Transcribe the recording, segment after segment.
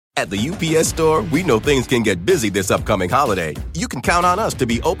At the UPS Store, we know things can get busy this upcoming holiday. You can count on us to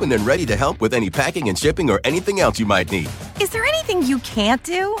be open and ready to help with any packing and shipping or anything else you might need. Is there anything you can't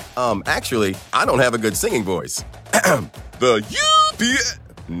do? Actually, I don't have a good singing voice. The UPS...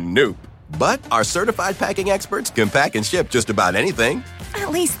 Nope. But our certified packing experts can pack and ship just about anything.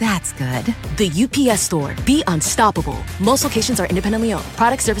 At least that's good. The UPS Store. Be unstoppable. Most locations are independently owned.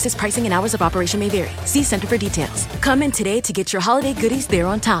 Product, services, pricing, and hours of operation may vary. See Center for details. Come in today to get your holiday goodies there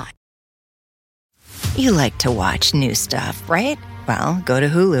on time. You like to watch new stuff, right? Well, go to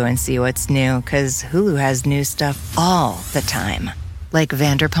Hulu and see what's new, because Hulu has new stuff all the time. Like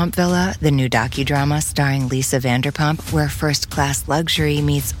Vanderpump Villa, the new docudrama starring Lisa Vanderpump, where first-class luxury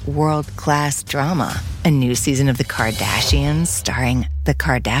meets world-class drama. A new season of The Kardashians starring The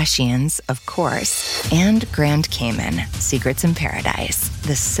Kardashians, of course. And Grand Cayman, Secrets in Paradise,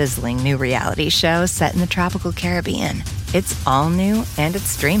 the sizzling new reality show set in the tropical Caribbean. It's all new and it's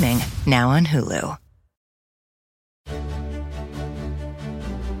streaming now on Hulu.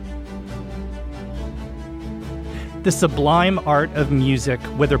 The sublime art of music,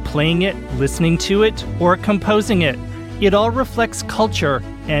 whether playing it, listening to it, or composing it. It all reflects culture,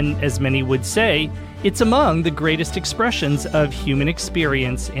 and as many would say, it's among the greatest expressions of human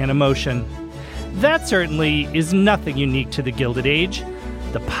experience and emotion. That certainly is nothing unique to the Gilded Age.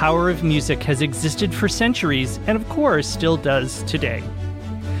 The power of music has existed for centuries, and of course still does today.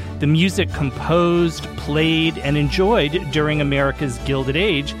 The music composed, played, and enjoyed during America's Gilded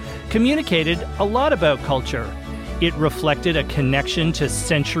Age communicated a lot about culture. It reflected a connection to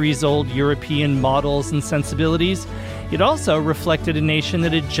centuries-old European models and sensibilities. It also reflected a nation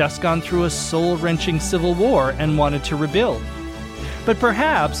that had just gone through a soul-wrenching civil war and wanted to rebuild. But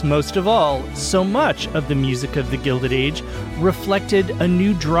perhaps, most of all, so much of the music of the Gilded Age reflected a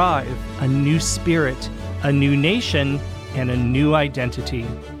new drive, a new spirit, a new nation, and a new identity.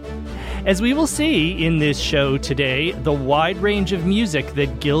 As we will see in this show today, the wide range of music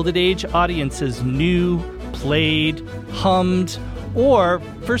that Gilded Age audiences knew, played, hummed, or,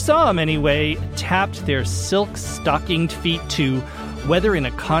 for some anyway, tapped their silk-stockinged feet to, whether in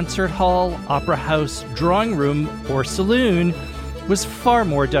a concert hall, opera house, drawing room, or saloon, was far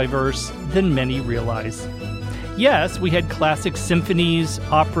more diverse than many realize. Yes, we had classic symphonies,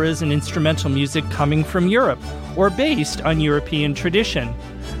 operas, and instrumental music coming from Europe, or based on European tradition.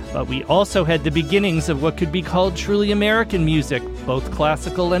 But we also had the beginnings of what could be called truly American music, both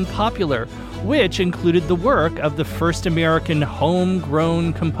classical and popular, which included the work of the first American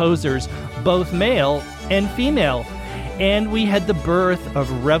homegrown composers, both male and female. And we had the birth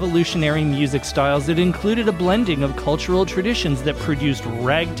of revolutionary music styles that included a blending of cultural traditions that produced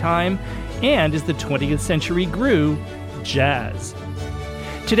ragtime and, as the 20th century grew, jazz.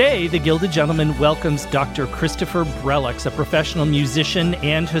 Today, the Gilded Gentleman welcomes Dr. Christopher Brellux, a professional musician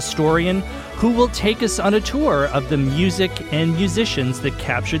and historian, who will take us on a tour of the music and musicians that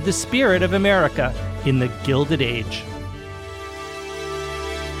captured the spirit of America in the Gilded Age.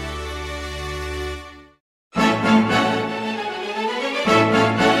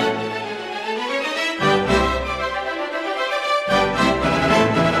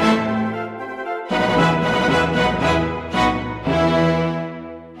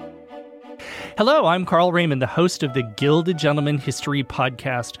 Hello, I'm Carl Raymond, the host of the Gilded Gentleman History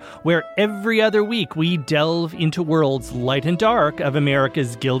Podcast, where every other week we delve into worlds light and dark of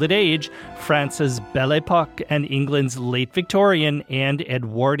America's Gilded Age, France's Belle Époque, and England's late Victorian and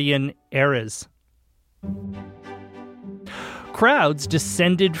Edwardian eras. Crowds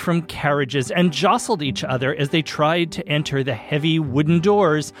descended from carriages and jostled each other as they tried to enter the heavy wooden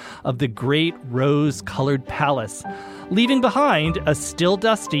doors of the great rose-colored palace, leaving behind a still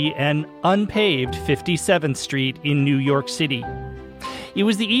dusty and unpaved 57th Street in New York City. It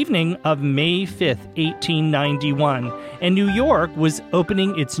was the evening of May 5th, 1891, and New York was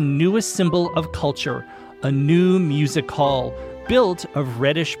opening its newest symbol of culture, a new music hall, built of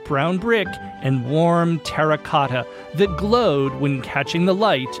reddish-brown brick and warm terracotta that glowed when catching the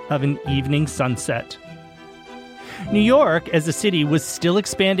light of an evening sunset. New York, as a city, was still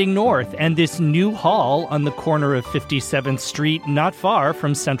expanding north, and this new hall on the corner of 57th Street, not far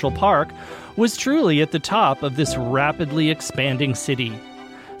from Central Park, was truly at the top of this rapidly expanding city.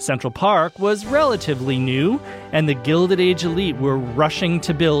 Central Park was relatively new, and the Gilded Age elite were rushing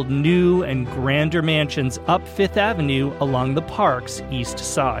to build new and grander mansions up Fifth Avenue along the park's east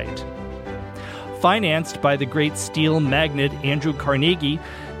side. Financed by the great steel magnate Andrew Carnegie,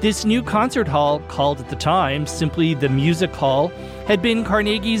 this new concert hall, called at the time simply the Music Hall, had been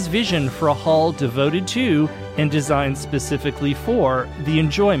Carnegie's vision for a hall devoted to and designed specifically for the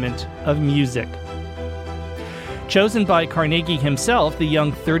enjoyment of music. Chosen by Carnegie himself, the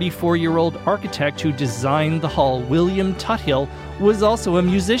young 34-year-old architect who designed the hall, William Tuthill, was also a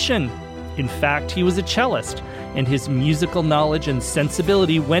musician. In fact, he was a cellist, and his musical knowledge and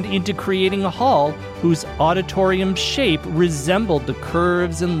sensibility went into creating a hall whose auditorium shape resembled the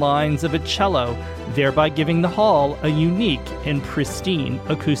curves and lines of a cello, thereby giving the hall a unique and pristine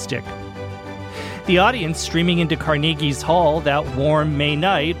acoustic. The audience streaming into Carnegie's Hall that warm May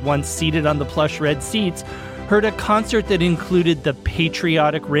night, once seated on the plush red seats, heard a concert that included the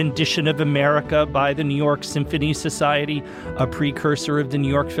patriotic rendition of America by the New York Symphony Society, a precursor of the New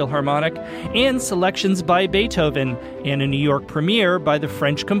York Philharmonic, and selections by Beethoven, and a New York premiere by the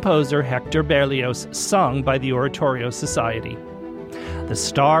French composer Hector Berlioz, sung by the Oratorio Society. The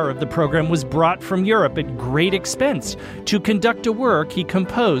star of the program was brought from Europe at great expense to conduct a work he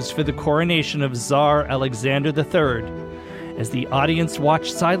composed for the coronation of Tsar Alexander III. As the audience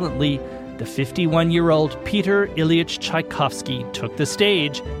watched silently, the 51-year-old Peter Ilyich Tchaikovsky took the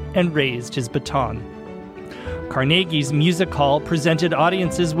stage and raised his baton. Carnegie's Music Hall presented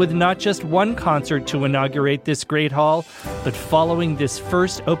audiences with not just one concert to inaugurate this great hall, but following this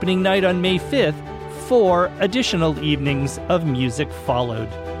first opening night on May 5th, 4 additional evenings of music followed.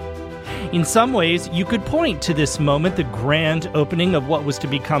 In some ways, you could point to this moment, the grand opening of what was to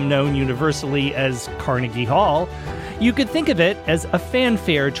become known universally as Carnegie Hall. You could think of it as a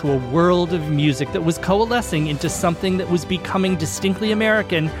fanfare to a world of music that was coalescing into something that was becoming distinctly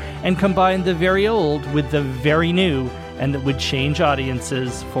American and combined the very old with the very new, and that would change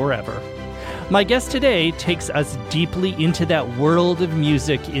audiences forever. My guest today takes us deeply into that world of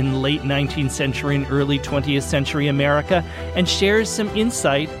music in late 19th century and early 20th century America and shares some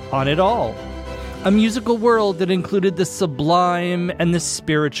insight on it all. A musical world that included the sublime and the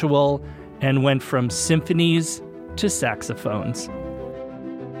spiritual and went from symphonies to saxophones.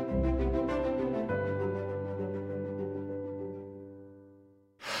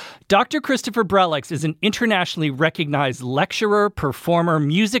 Dr. Christopher Brelix is an internationally recognized lecturer, performer,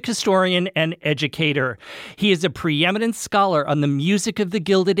 music historian, and educator. He is a preeminent scholar on the music of the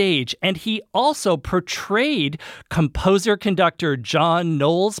Gilded Age, and he also portrayed composer-conductor John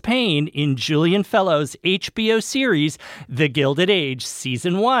Knowles Paine in Julian Fellowes' HBO series, The Gilded Age,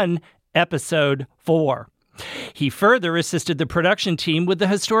 Season 1, Episode 4. He further assisted the production team with the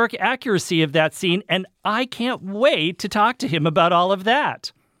historic accuracy of that scene, and I can't wait to talk to him about all of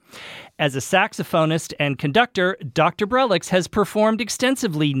that. As a saxophonist and conductor, Dr. Brelix has performed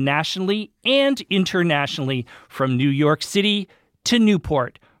extensively nationally and internationally, from New York City to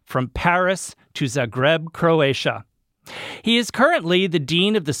Newport, from Paris to Zagreb, Croatia. He is currently the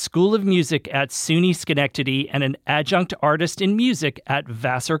Dean of the School of Music at SUNY Schenectady and an adjunct artist in music at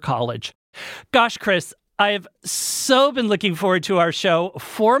Vassar College. Gosh, Chris, I've so been looking forward to our show.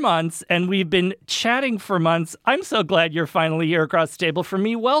 4 months, and we've been chatting for months. I'm so glad you're finally here across the table from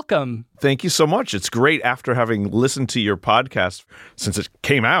me. Welcome. Thank you so much. It's great after having listened to your podcast since it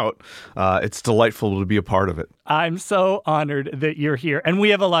came out. It's delightful to be a part of it. I'm so honored that you're here, and we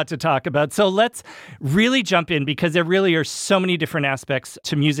have a lot to talk about. So let's really jump in, because there really are so many different aspects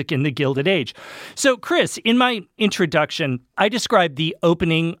to music in the Gilded Age. So, Chris, in my introduction, I described the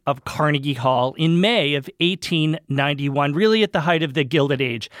opening of Carnegie Hall in May of 1891, really at the height of the Gilded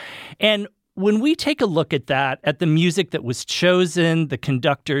Age. And when we take a look at that, at the music that was chosen, the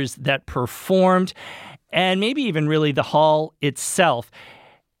conductors that performed, and maybe even really the hall itself,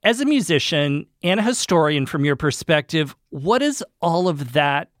 as a musician and a historian from your perspective, what does all of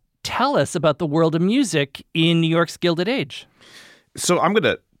that tell us about the world of music in New York's Gilded Age? So I'm going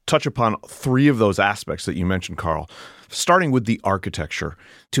to touch upon 3 of those aspects that you mentioned, Carl. Starting with the architecture.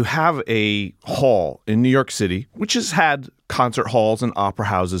 To have a hall in New York City, which has had concert halls and opera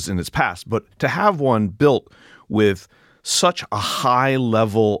houses in its past, but to have one built with such a high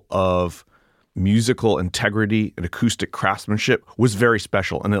level of musical integrity and acoustic craftsmanship was very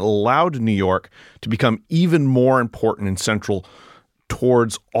special. And it allowed New York to become even more important and central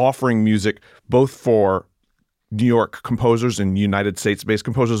towards offering music both for New York composers and United States-based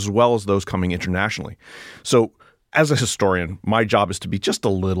composers, as well as those coming internationally. So as a historian, my job is to be just a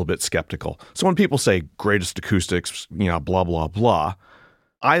little bit skeptical. So when people say greatest acoustics, blah, blah, blah,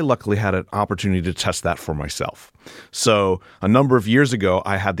 I luckily had an opportunity to test that for myself. So a number of years ago,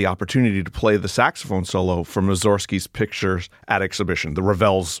 I had the opportunity to play the saxophone solo from Mussorgsky's Pictures at Exhibition, the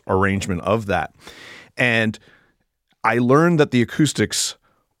Ravel's arrangement of that. And I learned that the acoustics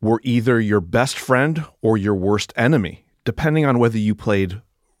were either your best friend or your worst enemy, depending on whether you played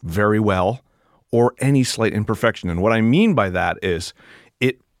very well or any slight imperfection. And what I mean by that is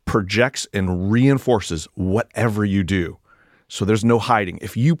it projects and reinforces whatever you do. So there's no hiding.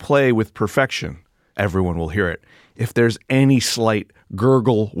 If you play with perfection, everyone will hear it. If there's any slight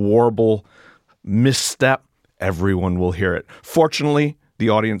gurgle, warble, misstep, everyone will hear it. Fortunately, the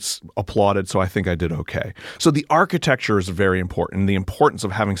audience applauded, so I think I did okay. So the architecture is very important, the importance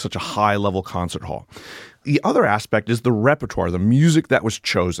of having such a high-level concert hall. The other aspect is the repertoire, the music that was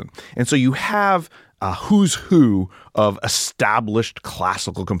chosen. And so you have a who's who of established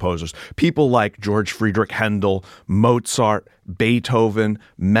classical composers. People like George Friedrich Handel, Mozart, Beethoven,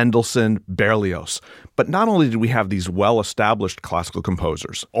 Mendelssohn, Berlioz. But not only did we have these well-established classical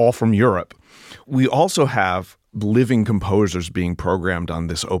composers, all from Europe, we also have living composers being programmed on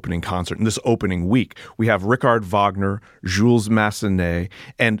this opening concert. In this opening week, we have Richard Wagner, Jules Massenet,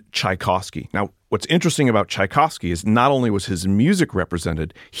 and Tchaikovsky. Now, what's interesting about Tchaikovsky is not only was his music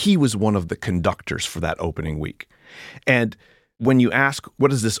represented, he was one of the conductors for that opening week. And when you ask,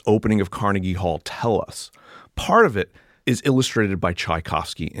 what does this opening of Carnegie Hall tell us? Part of it is illustrated by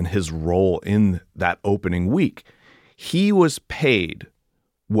Tchaikovsky in his role in that opening week. He was paid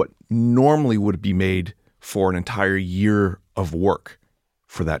what normally would be made for an entire year of work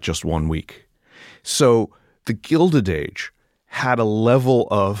for that just 1 week. So the Gilded Age had a level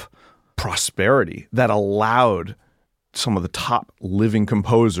of prosperity that allowed some of the top living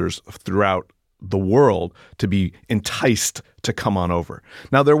composers throughout the world to be enticed to come on over.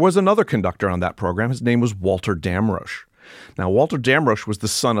 Now, there was another conductor on that program. His name was Walter Damrosch. Now, Walter Damrosch was the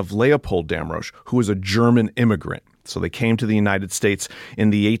son of Leopold Damrosch, who was a German immigrant. So they came to the United States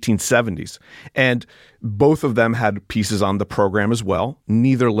in the 1870s. And both of them had pieces on the program as well.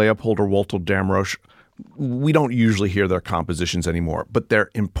 Neither Leopold or Walter Damrosch, we don't usually hear their compositions anymore, but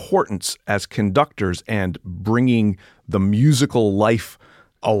their importance as conductors and bringing the musical life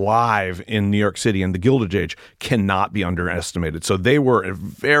alive in New York City in the Gilded Age cannot be underestimated. So they were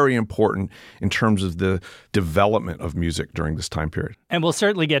very important in terms of the development of music during this time period. And we'll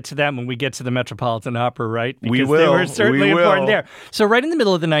certainly get to them when we get to the Metropolitan Opera, right? Because we will. They were certainly important there. So right in the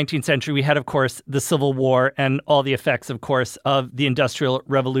middle of the 19th century, we had, of course, the Civil War and all the effects, of course, of the Industrial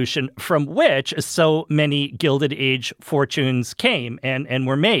Revolution, from which so many Gilded Age fortunes came and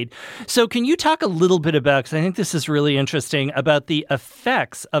were made. So can you talk a little bit about, because I think this is really interesting, about the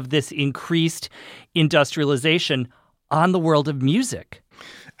effects of this increased industrialization on the world of music?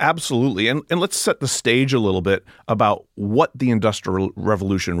 Absolutely. And let's set the stage a little bit about what the Industrial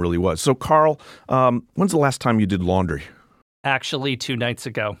Revolution really was. So, Carl, when's the last time you did laundry? Actually, 2 nights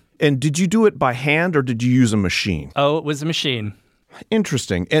ago. And did you do it by hand or did you use a machine? Oh, it was a machine.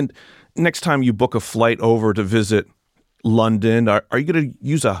 Interesting. And next time you book a flight over to visit London, are you going to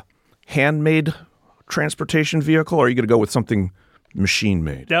use a handmade transportation vehicle or are you going to go with something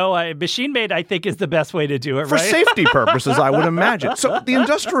machine-made? No, machine-made, I think, is the best way to do it, For right? safety purposes, I would imagine. So the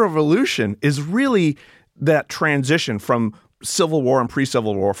Industrial Revolution is really that transition from Civil War and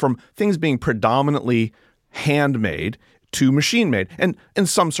pre-Civil War, from things being predominantly handmade to machine-made. And in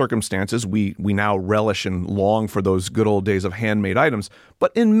some circumstances, we now relish and long for those good old days of handmade items.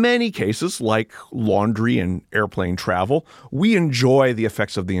 But in many cases, like laundry and airplane travel, we enjoy the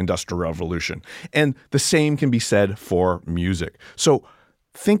effects of the Industrial Revolution. And the same can be said for music. So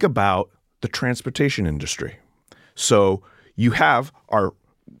think about the transportation industry. So you have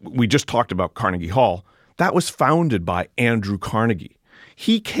we just talked about Carnegie Hall. That was founded by Andrew Carnegie.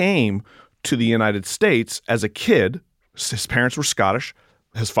 He came to the United States as a kid. His parents were Scottish.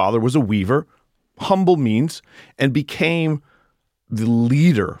 His father was a weaver, humble means, and became the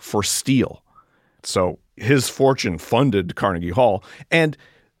leader for steel. So his fortune funded Carnegie Hall, and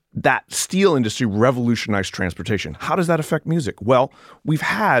that steel industry revolutionized transportation. How does that affect music? Well, we've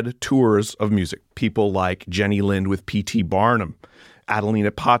had tours of music. People like Jenny Lind with P.T. Barnum,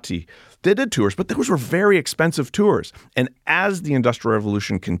 Adelina Patti. They did tours, but those were very expensive tours. And as the Industrial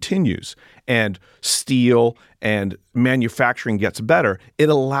Revolution continues and steel and manufacturing gets better, it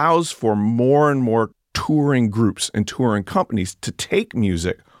allows for more and more touring groups and touring companies to take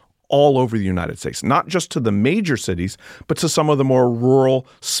music all over the United States, not just to the major cities, but to some of the more rural,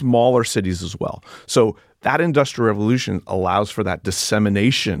 smaller cities as well. So that Industrial Revolution allows for that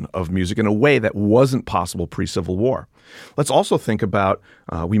dissemination of music in a way that wasn't possible pre-Civil War. Let's also think about,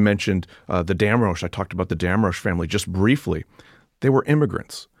 we mentioned the Damrosch. I talked about the Damrosch family just briefly. They were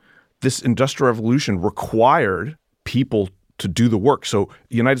immigrants. This Industrial Revolution required people to do the work. So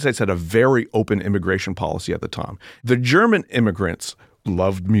the United States had a very open immigration policy at the time. The German immigrants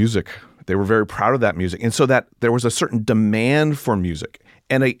loved music. They were very proud of that music. And so that there was a certain demand for music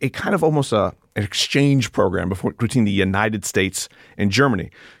and a kind of almost an exchange program between the United States and Germany.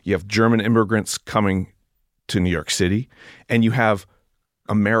 You have German immigrants coming to New York City, and you have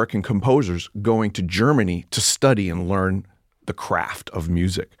American composers going to Germany to study and learn the craft of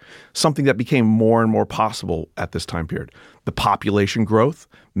music, something that became more and more possible at this time period. The population growth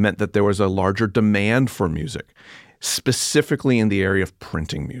meant that there was a larger demand for music, specifically in the area of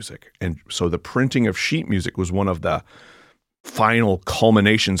printing music. And so the printing of sheet music was one of the final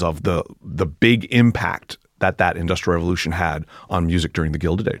culminations of the big impact that Industrial Revolution had on music during the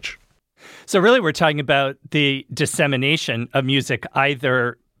Gilded Age. So really we're talking about the dissemination of music,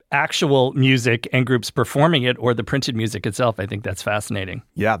 either actual music and groups performing it or the printed music itself. I think that's fascinating.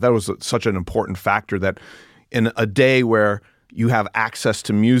 Yeah, that was such an important factor that in a day where you have access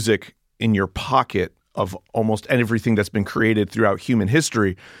to music in your pocket of almost everything that's been created throughout human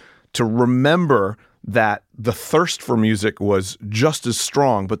history, to remember that the thirst for music was just as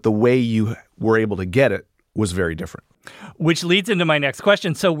strong, but the way you were able to get it was very different. Which leads into my next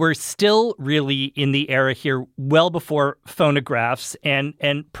question. So we're still really in the era here, well before phonographs, and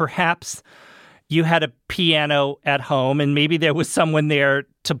perhaps you had a piano at home and maybe there was someone there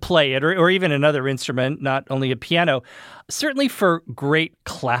to play it, or even another instrument, not only a piano. Certainly for great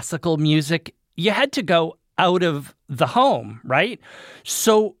classical music, you had to go out of the home, right?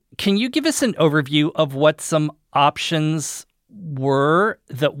 So can you give us an overview of what some options were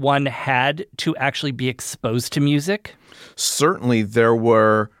that one had to actually be exposed to music? Certainly there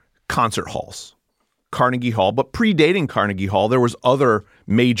were concert halls, Carnegie Hall, but predating Carnegie Hall, there was other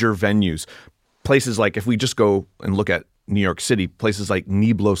major venues. Places like, if we just go and look at New York City, places like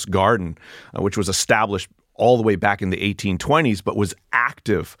Niblos Garden, which was established all the way back in the 1820s, but was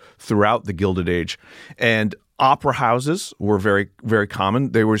active throughout the Gilded Age. And opera houses were very, very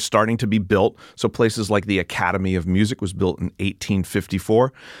common. They were starting to be built. So places like the Academy of Music was built in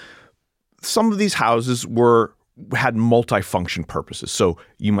 1854. Some of these houses had multifunction purposes. So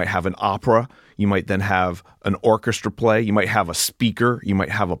you might have an opera, you might then have an orchestra play, you might have a speaker, you might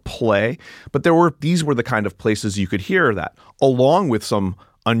have a play. But these were the kind of places you could hear that, along with some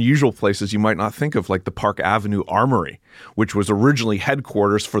unusual places you might not think of, like the Park Avenue Armory, which was originally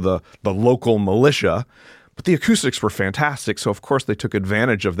headquarters for the local militia. But the acoustics were fantastic, so of course they took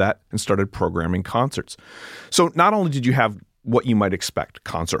advantage of that and started programming concerts. So not only did you have what you might expect,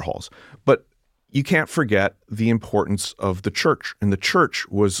 concert halls, but you can't forget the importance of the church. And the church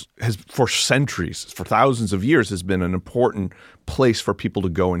has for centuries, for thousands of years, has been an important place for people to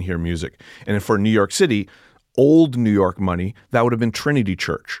go and hear music. And for New York City, old New York money, that would have been Trinity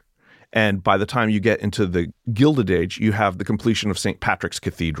Church. And by the time you get into the Gilded Age, you have the completion of St. Patrick's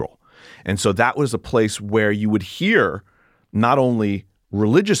Cathedral. And so that was a place where you would hear not only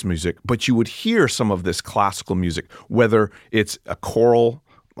religious music, but you would hear some of this classical music, whether it's a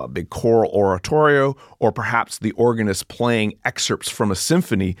big choral oratorio, or perhaps the organist playing excerpts from a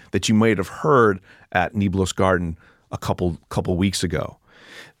symphony that you might have heard at Niblos Garden a couple weeks ago.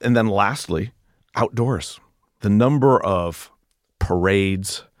 And then lastly, outdoors. The number of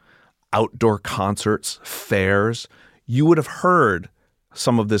parades, outdoor concerts, fairs, you would have heard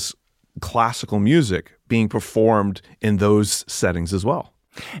some of this classical music being performed in those settings as well.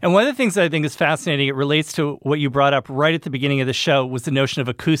 And one of the things that I think is fascinating, it relates to what you brought up right at the beginning of the show, was the notion of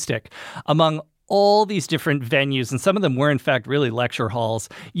acoustic. Among all these different venues, and some of them were in fact really lecture halls,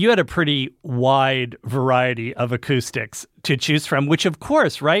 you had a pretty wide variety of acoustics to choose from, which of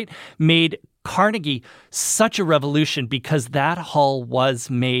course, right, made Carnegie such a revolution because that hall was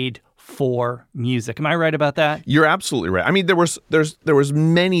made for music. Am I right about that? You're absolutely right. I mean, there was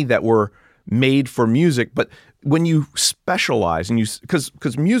many that were made for music, but when you specialize and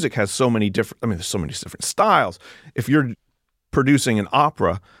because music has so many different, there's so many different styles. If you're producing an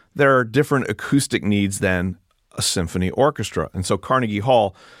opera, there are different acoustic needs than a symphony orchestra. And so Carnegie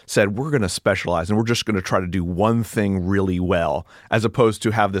Hall said, we're going to specialize and we're just going to try to do one thing really well, as opposed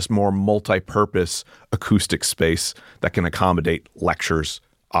to have this more multi-purpose acoustic space that can accommodate lectures,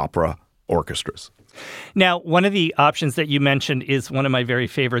 opera, orchestras. Now, one of the options that you mentioned is one of my very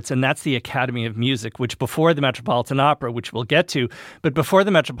favorites, and that's the Academy of Music, which before the Metropolitan Opera, which we'll get to, but before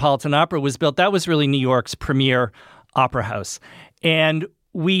the Metropolitan Opera was built, that was really New York's premier opera house. And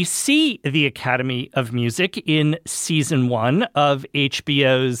we see the Academy of Music in season 1 of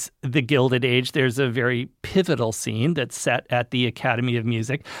HBO's The Gilded Age. There's a very pivotal scene that's set at the Academy of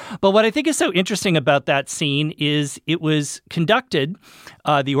Music. But what I think is so interesting about that scene is it was conducted,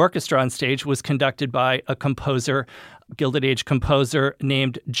 the orchestra on stage was conducted by a composer, Gilded Age composer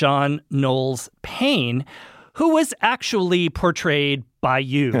named John Knowles Payne, who was actually portrayed by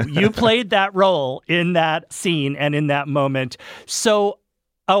you. You played that role in that scene and in that moment. So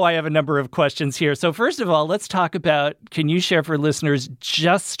I have a number of questions here. So first of all, let's talk about, can you share for listeners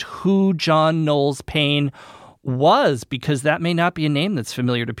just who John Knowles Payne was? Because that may not be a name that's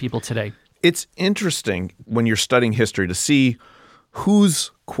familiar to people today. It's interesting when you're studying history to see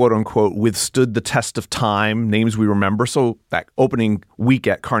who's, quote unquote, withstood the test of time, names we remember. So that opening week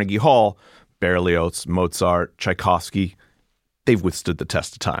at Carnegie Hall, Berlioz, Mozart, Tchaikovsky, they've withstood the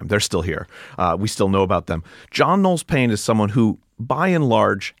test of time. They're still here. We still know about them. John Knowles Paine is someone who, by and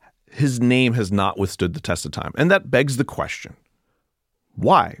large, his name has not withstood the test of time. And that begs the question,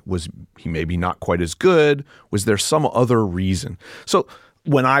 why? Was he maybe not quite as good? Was there some other reason? So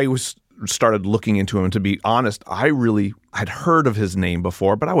when I started looking into him, and to be honest, I really had heard of his name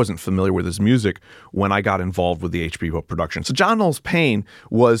before, but I wasn't familiar with his music when I got involved with the HBO production. So John Knowles Paine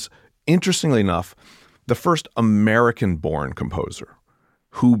was, interestingly enough, the first American-born composer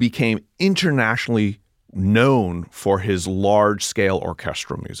who became internationally known for his large-scale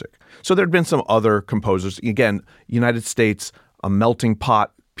orchestral music. So there'd been some other composers, again, United States, a melting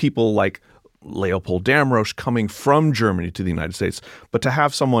pot, people like Leopold Damrosch coming from Germany to the United States, but to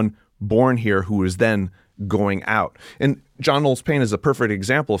have someone born here who was then going out. And John Knowles Paine is a perfect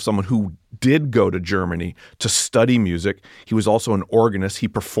example of someone who did go to Germany to study music. He was also an organist. He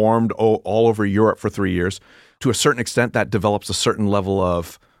performed all over Europe for 3 years. To a certain extent, that develops a certain level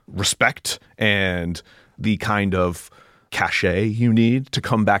of respect and the kind of cachet you need to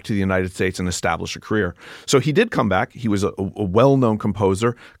come back to the United States and establish a career. So he did come back. He was a well-known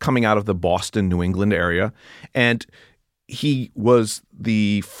composer coming out of the Boston, New England area. And he was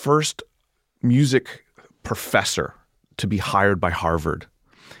the first music professor to be hired by Harvard.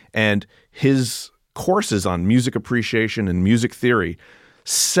 And his courses on music appreciation and music theory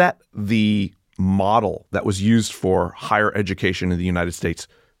set the model that was used for higher education in the United States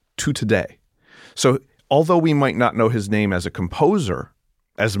to today. So although we might not know his name as a composer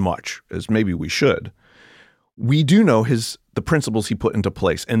as much as maybe we should, we do know the principles he put into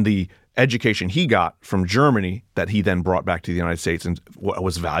place and the education he got from Germany that he then brought back to the United States and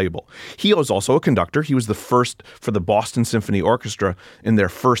was valuable. He was also a conductor. He was the first for the Boston Symphony Orchestra in their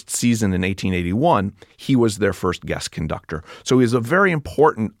first season in 1881. He was their first guest conductor. So he was a very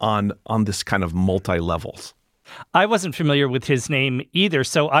important on this kind of multi-levels. I wasn't familiar with his name either,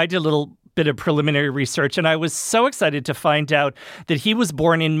 so I did a little bit of preliminary research, and I was so excited to find out that he was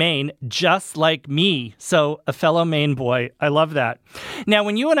born in Maine, just like me. So a fellow Maine boy. I love that. Now,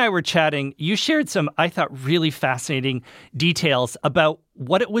 when you and I were chatting, you shared some, I thought, really fascinating details about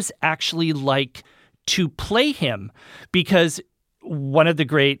what it was actually like to play him, because one of the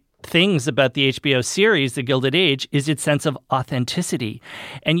great things about the HBO series, The Gilded Age, is its sense of authenticity.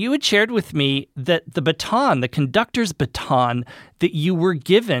 And you had shared with me that the baton, the conductor's baton that you were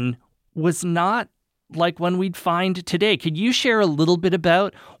given was not like one we'd find today. Could you share a little bit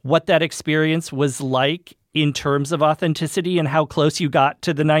about what that experience was like in terms of authenticity and how close you got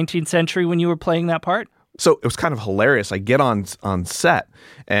to the 19th century when you were playing that part? So it was kind of hilarious. I get on set,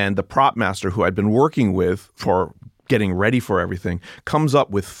 and the prop master who I'd been working with for getting ready for everything comes up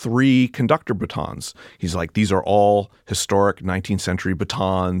with 3 conductor batons. He's like, these are all historic 19th century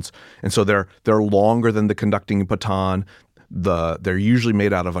batons. And so they're longer than the conducting baton. They're usually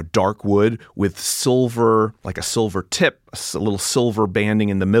made out of a dark wood with silver, like a silver tip, a little silver banding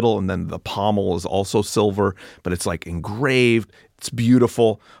in the middle, and then the pommel is also silver, but it's like engraved. It's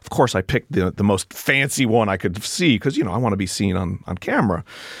beautiful. Of course, I picked the most fancy one I could see because, I want to be seen on camera.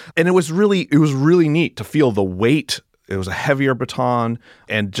 And it was really neat to feel the weight. It was a heavier baton,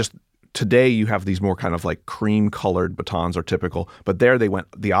 and just today you have these more kind of like cream-colored batons are typical, but there they went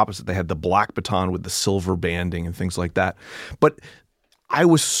the opposite. They had the black baton with the silver banding and things like that. But I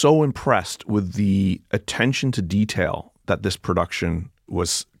was so impressed with the attention to detail that this production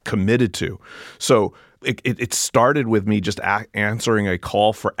was committed to. So it started with me just answering a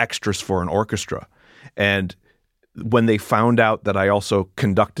call for extras for an orchestra. And when they found out that I also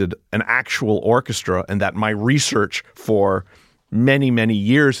conducted an actual orchestra and that my research for many, many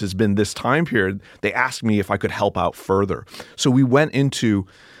years has been this time period, they asked me if I could help out further. So we went into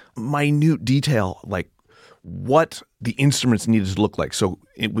minute detail, like what the instruments needed to look like. So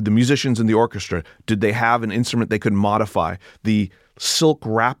with the musicians in the orchestra, did they have an instrument they could modify? The silk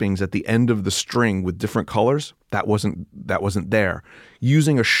wrappings at the end of the string with different colors, that wasn't there.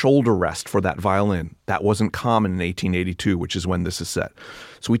 Using a shoulder rest for that violin, that wasn't common in 1882, which is when this is set.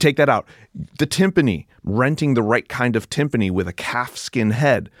 So we take that out. The timpani, renting the right kind of timpani with a calfskin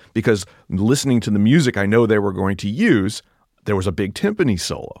head, because listening to the music I know they were going to use, there was a big timpani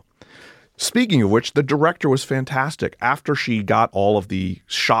solo. Speaking of which, the director was fantastic. After she got all of the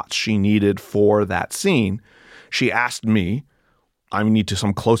shots she needed for that scene, she asked me, I need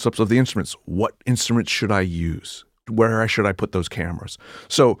some close-ups of the instruments. What instruments should I use? Where should I put those cameras?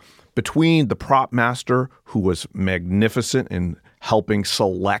 So between the prop master, who was magnificent in helping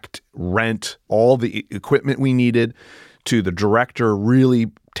select, rent all the equipment we needed, to the director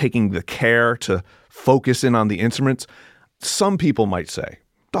really taking the care to focus in on the instruments, some people might say,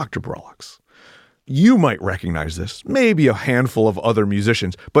 Dr. Brolix, you might recognize this, maybe a handful of other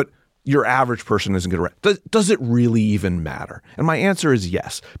musicians, but your average person isn't going to. Does it really even matter? And my answer is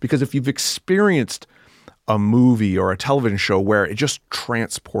yes, because if you've experienced a movie or a television show where it just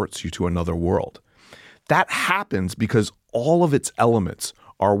transports you to another world, that happens because all of its elements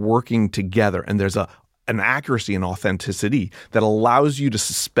are working together, and there's an accuracy and authenticity that allows you to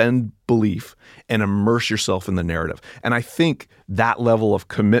suspend belief and immerse yourself in the narrative. And I think that level of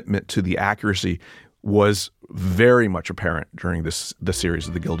commitment to the accuracy was very much apparent during the series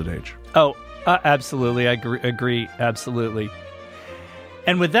of the Gilded Age. Oh, absolutely. I agree. Absolutely.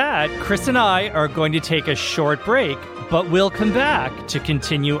 And with that, Chris and I are going to take a short break, but we'll come back to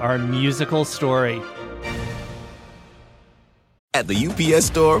continue our musical story. At the UPS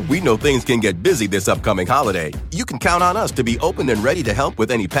Store, we know things can get busy this upcoming holiday. You can count on us to be open and ready to help with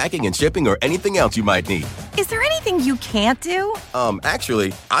any packing and shipping or anything else you might need. Is there anything you can't do?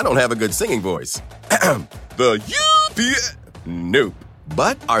 Actually, I don't have a good singing voice. The UPS... Nope.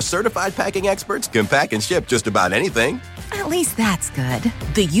 But our certified packing experts can pack and ship just about anything. At least that's good.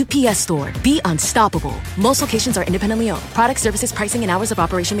 The UPS Store. Be unstoppable. Most locations are independently owned. Product, services, pricing, and hours of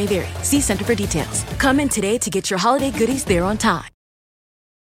operation may vary. See Center for details. Come in today to get your holiday goodies there on time.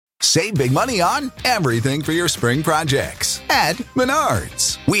 Save big money on everything for your spring projects at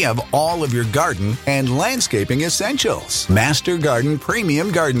Menards. We have all of your garden and landscaping essentials. Master Garden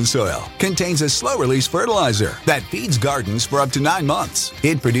Premium Garden Soil contains a slow-release fertilizer that feeds gardens for up to 9 months.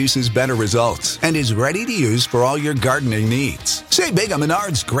 It produces better results and is ready to use for all your gardening needs. Save big on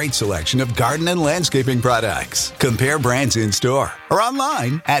Menards' great selection of garden and landscaping products. Compare brands in store or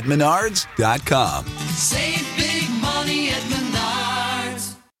online at menards.com. Save big money at Menards.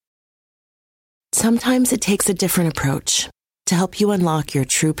 Sometimes it takes a different approach to help you unlock your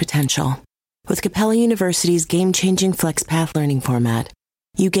true potential. With Capella University's game-changing FlexPath learning format,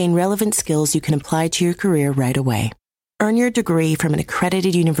 you gain relevant skills you can apply to your career right away. Earn your degree from an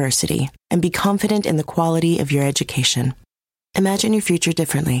accredited university and be confident in the quality of your education. Imagine your future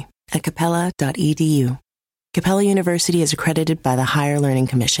differently at capella.edu. Capella University is accredited by the Higher Learning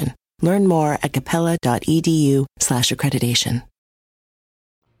Commission. Learn more at capella.edu/accreditation.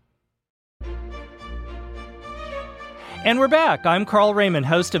 And we're back. I'm Carl Raymond,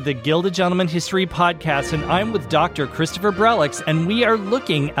 host of the Gilded Gentleman History Podcast, and I'm with Dr. Christopher Brolix, and we are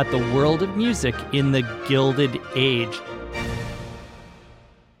looking at the world of music in the Gilded Age.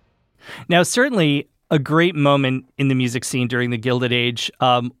 Now, certainly a great moment in the music scene during the Gilded Age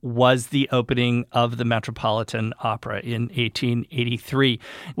was the opening of the Metropolitan Opera in 1883.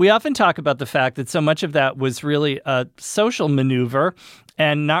 We often talk about the fact that so much of that was really a social maneuver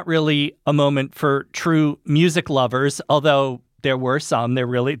and not really a moment for true music lovers, although there were some, there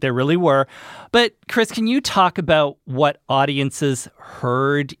really were. But Chris, can you talk about what audiences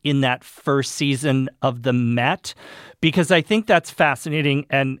heard in that first season of the Met? Because I think that's fascinating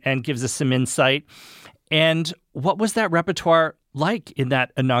and gives us some insight. And what was that repertoire like in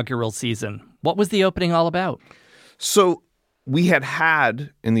that inaugural season? What was the opening all about? So we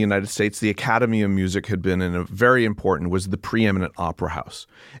had in the United States, the Academy of Music had been very important, was the preeminent opera house.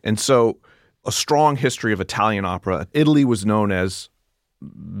 And so a strong history of Italian opera. Italy was known as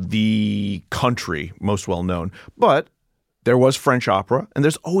the country most well known, but there was French opera, and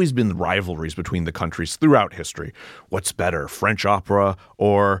there's always been rivalries between the countries throughout history. What's better, French opera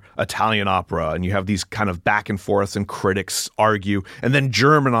or Italian opera? And you have these kind of back and forth, and critics argue. And then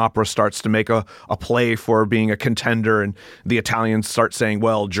German opera starts to make a play for being a contender, and the Italians start saying,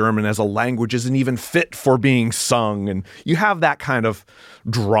 well, German as a language isn't even fit for being sung. And you have that kind of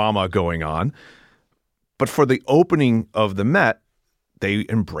drama going on. But for the opening of the Met, they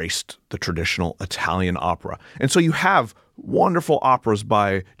embraced the traditional Italian opera. And so you have wonderful operas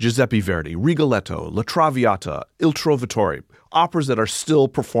by Giuseppe Verdi, Rigoletto, La Traviata, Il Trovatore, operas that are still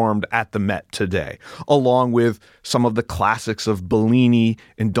performed at the Met today, along with some of the classics of Bellini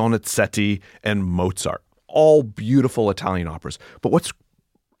and Donizetti and Mozart. All beautiful Italian operas. But what's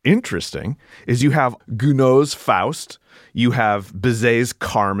interesting is you have Gounod's Faust, you have Bizet's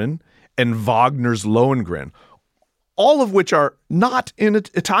Carmen, and Wagner's Lohengrin, all of which are not in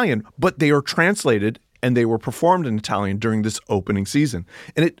Italian, but they are translated and they were performed in Italian during this opening season.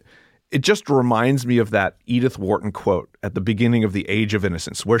 And it just reminds me of that Edith Wharton quote at the beginning of The Age of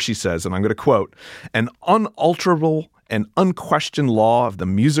Innocence, where she says, and I'm going to quote, "An unalterable and unquestioned law of the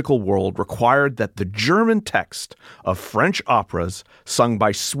musical world required that the German text of French operas sung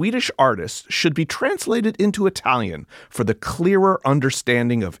by Swedish artists should be translated into Italian for the clearer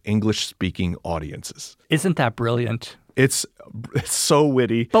understanding of English-speaking audiences." Isn't that brilliant? It's so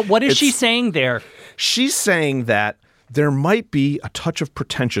witty. But what is she saying there? She's saying that there might be a touch of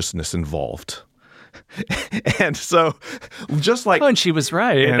pretentiousness involved. And so, just like... Oh, and she was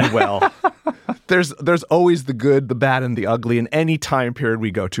right. And well, there's always the good, the bad, and the ugly in any time period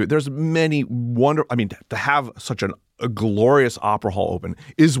we go to. There's many to have such a glorious opera hall open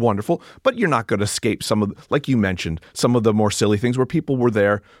is wonderful, but you're not going to escape some of, like you mentioned, some of the more silly things where people were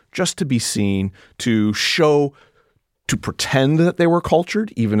there just to be seen, to show, to pretend that they were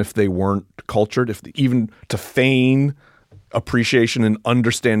cultured, even if they weren't cultured, even to feign appreciation and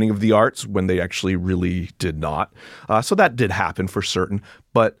understanding of the arts when they actually really did not. So that did happen for certain,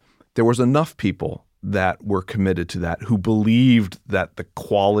 but there was enough people that were committed to that, who believed that the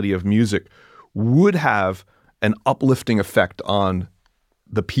quality of music would have an uplifting effect on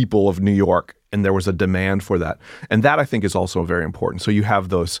the people of New York, and there was a demand for that. And that, I think, is also very important. So you have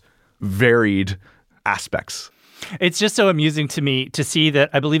those varied aspects. It's just so amusing to me to see that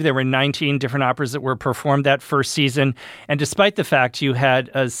I believe there were 19 different operas that were performed that first season. And despite the fact you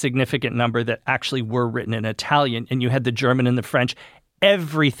had a significant number that actually were written in Italian, and you had the German and the French,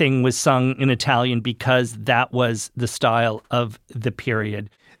 everything was sung in Italian because that was the style of the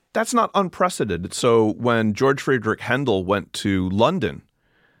period. That's not unprecedented. So when George Friedrich Handel went to London,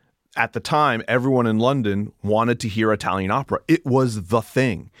 at the time, everyone in London wanted to hear Italian opera. It was the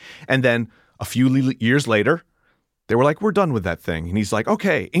thing. And then a few years later, they were like, we're done with that thing. And he's like,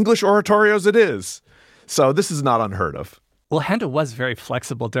 okay, English oratorios it is. So this is not unheard of. Well, Handel was very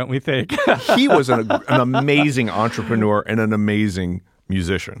flexible, don't we think? He was an amazing entrepreneur and an amazing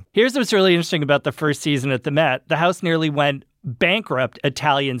musician. Here's what's really interesting about the first season at the Met. The house nearly went bankrupt.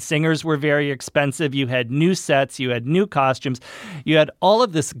 Italian singers were very expensive. You had new sets. You had new costumes. You had all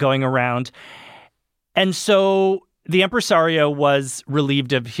of this going around. And so the impresario was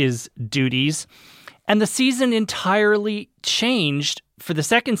relieved of his duties. And the season entirely changed for the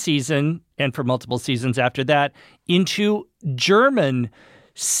second season and for multiple seasons after that into German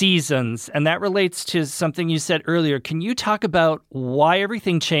seasons. And that relates to something you said earlier. Can you talk about why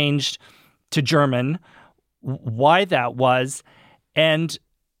everything changed to German, why that was, and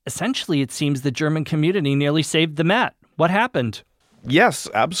essentially it seems the German community nearly saved the Met. What happened? Yes,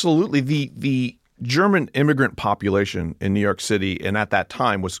 absolutely. The German immigrant population in New York City and at that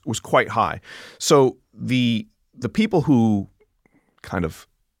time was quite high. So the people who kind of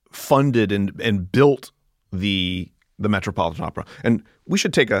funded and built the Metropolitan Opera, and we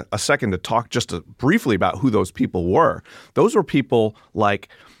should take a second to talk just briefly about who those people were. Those were people like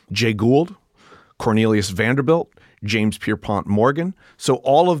Jay Gould, Cornelius Vanderbilt, James Pierpont Morgan. So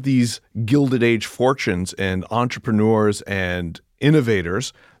all of these Gilded Age fortunes and entrepreneurs and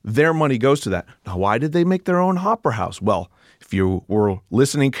innovators, their money goes to that. Now, why did they make their own opera house? Well, if you were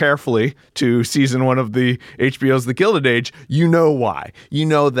listening carefully to season 1 of the HBO's The Gilded Age, you know why. You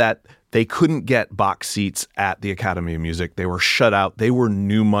know that they couldn't get box seats at the Academy of Music. They were shut out. They were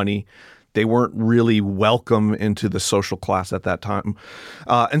new money. They weren't really welcome into the social class at that time.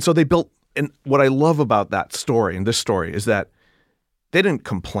 And so they built, and what I love about that story and this story is that they didn't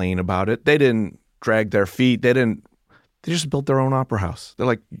complain about it. They didn't drag their feet. They just built their own opera house. They're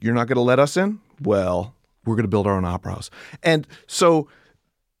like, you're not going to let us in? Well, we're going to build our own opera house. And so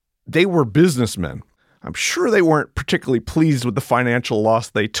they were businessmen. I'm sure they weren't particularly pleased with the financial loss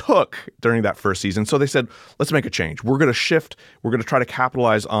they took during that first season. So they said, let's make a change. We're going to shift. We're going to try to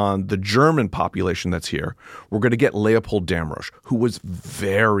capitalize on the German population that's here. We're going to get Leopold Damrosch, who was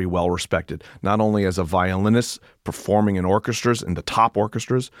very well respected, not only as a violinist performing in orchestras, in the top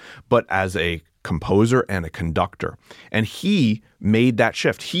orchestras, but as a composer and a conductor. And he made that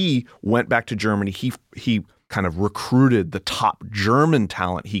shift. He went back to Germany. He kind of recruited the top German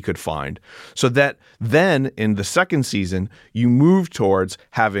talent he could find, so that then in the second season, you move towards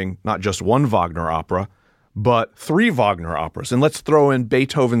having not just one Wagner opera, but 3 Wagner operas. And let's throw in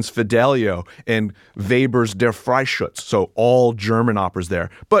Beethoven's Fidelio and Weber's Der Freischütz. So all German operas there.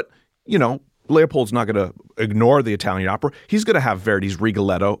 But, you know, Leopold's not going to ignore the Italian opera. He's going to have Verdi's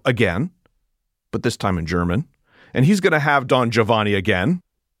Rigoletto again, but this time in German. And he's going to have Don Giovanni again,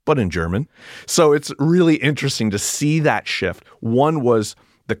 but in German. So it's really interesting to see that shift. One was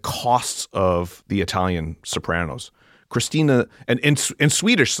the costs of the Italian sopranos. Christina, and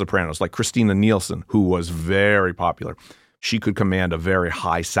Swedish sopranos like Christina Nielsen, who was very popular. she could command a very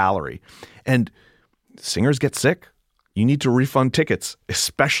high salary. And singers get sick. You need to refund tickets,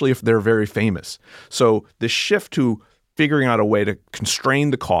 especially if they're very famous. So the shift to figuring out a way to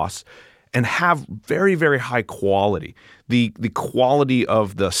constrain the costs and have very, very high quality. The quality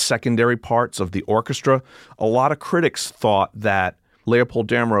of the secondary parts of the orchestra, a lot of critics thought that Leopold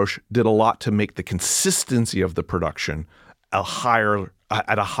Damrosch did a lot to make the consistency of the production at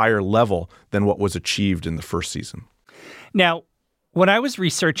a higher level than what was achieved in the first season. Now, when I was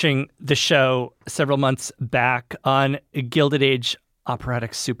researching the show several months back on Gilded Age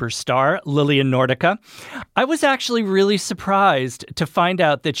operatic superstar Lilian Nordica, I was actually really surprised to find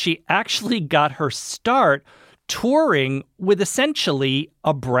out that she actually got her start touring with essentially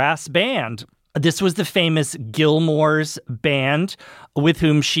a brass band. This was the famous Gilmore's band with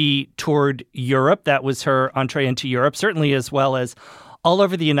whom she toured Europe. That was her entree into Europe, certainly as well as all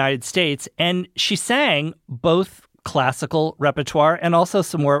over the United States. And she sang both classical repertoire and also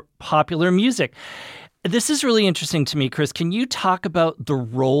some more popular music. This is really interesting to me, Chris. Can you talk about the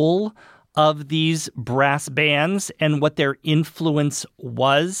role of these brass bands and what their influence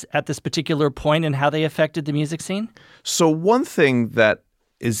was at this particular point and how they affected the music scene? So one thing that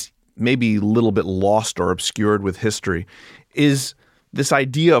is maybe a little bit lost or obscured with history is this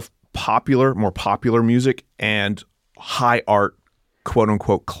idea of more popular music and high art, quote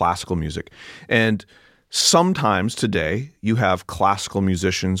unquote, classical music. And sometimes today you have classical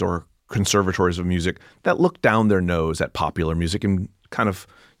musicians or conservatories of music that look down their nose at popular music and kind of,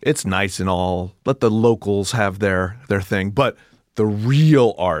 it's nice and all, let the locals have their thing, but the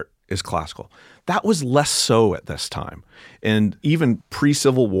real art is classical. That was less so at this time. And even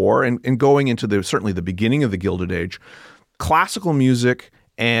pre-Civil War and going into certainly the beginning of the Gilded Age, classical music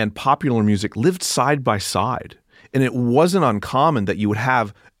and popular music lived side by side. And it wasn't uncommon that you would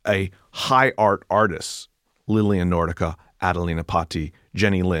have a high art artist, Lilian Nordica, Adelina Patti,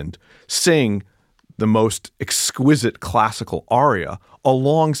 Jenny Lind, sing the most exquisite classical aria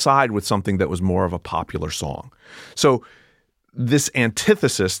alongside with something that was more of a popular song. So this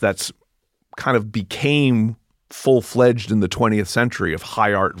antithesis that's kind of became full-fledged in the 20th century of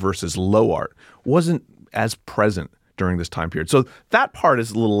high art versus low art wasn't as present during this time period. So that part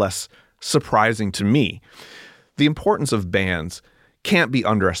is a little less surprising to me. The importance of bands can't be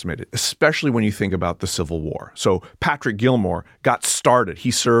underestimated, especially when you think about the Civil War. So Patrick Gilmore got started.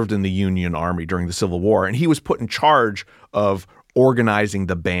 He served in the Union Army during the Civil War, and he was put in charge of organizing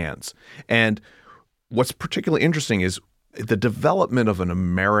the bands. And what's particularly interesting is the development of an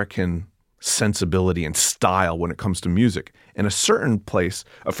American sensibility and style when it comes to music. And a certain place,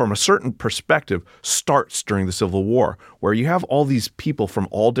 from a certain perspective, starts during the Civil War, where you have all these people from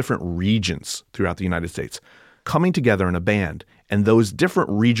all different regions throughout the United States coming together in a band. And those different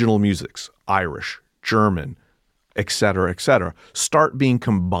regional musics, Irish, German, et cetera, start being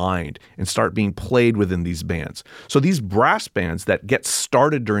combined and start being played within these bands. So these brass bands that get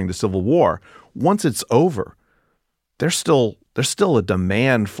started during the Civil War, once it's over, there's still a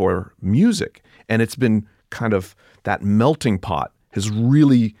demand for music. And it's been kind of, that melting pot has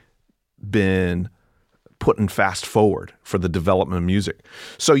really been put in fast forward for the development of music.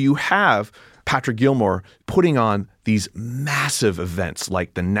 So you have Patrick Gilmore putting on these massive events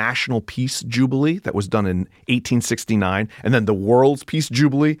like the National Peace Jubilee that was done in 1869, and then the World's Peace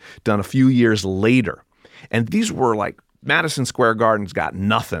Jubilee done a few years later. And these were like, Madison Square Garden's got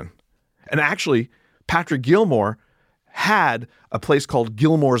nothing. And actually, Patrick Gilmore had a place called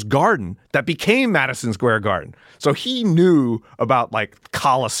Gilmore's Garden that became Madison Square Garden. So he knew about like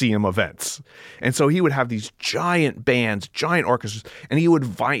Coliseum events. And so he would have these giant bands, giant orchestras, and he would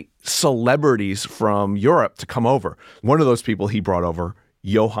invite celebrities from Europe to come over. One of those people he brought over,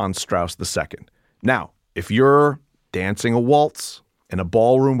 Johann Strauss II. Now, if you're dancing a waltz in a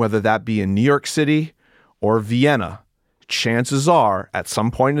ballroom, whether that be in New York City or Vienna, chances are at some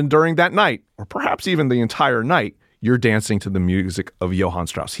point during that night, or perhaps even the entire night, you're dancing to the music of Johann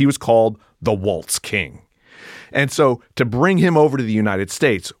Strauss. He was called the Waltz King. And so to bring him over to the United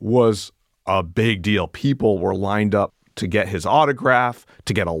States was a big deal. People were lined up to get his autograph,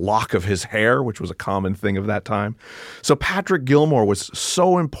 to get a lock of his hair, which was a common thing of that time. So Patrick Gilmore was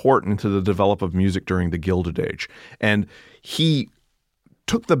so important to the development of music during the Gilded Age. And he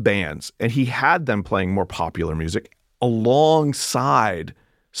took the bands and he had them playing more popular music alongside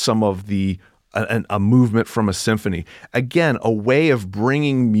some of a movement from a symphony. Again, a way of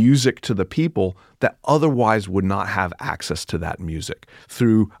bringing music to the people that otherwise would not have access to that music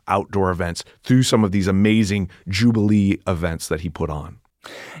through outdoor events, through some of these amazing Jubilee events that he put on.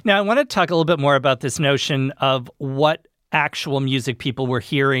 Now, I want to talk a little bit more about this notion of what actual music people were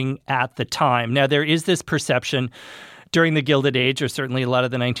hearing at the time. Now, there is this perception during the Gilded Age, or certainly a lot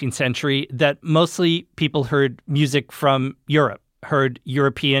of the 19th century, that mostly people heard music from Europe, heard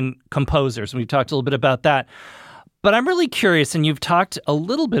European composers. And we've talked a little bit about that. But I'm really curious, and you've talked a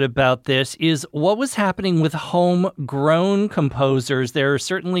little bit about this, is what was happening with homegrown composers. There are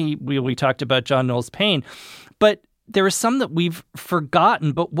certainly, we talked about John Knowles Paine, but there are some that we've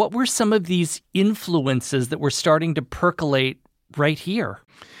forgotten. But what were some of these influences that were starting to percolate right here?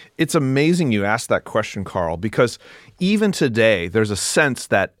 It's amazing you asked that question, Carl, because even today, there's a sense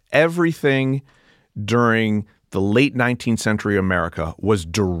that everything during the late 19th century America was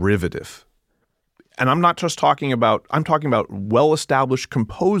derivative. And I'm talking about well-established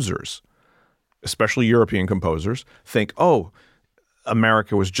composers, especially European composers, think, oh,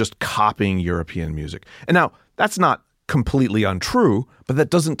 America was just copying European music. And now, that's not completely untrue, but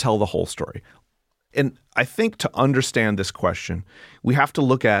that doesn't tell the whole story. And I think to understand this question, we have to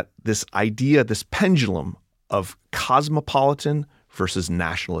look at this idea, this pendulum of cosmopolitan versus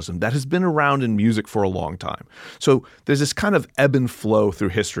nationalism that has been around in music for a long time. So there's this kind of ebb and flow through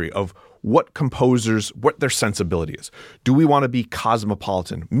history of what composers, what their sensibility is. Do we want to be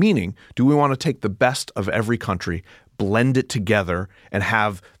cosmopolitan? Meaning, do we want to take the best of every country, blend it together, and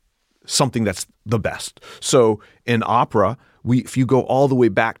have something that's the best? So in opera, if you go all the way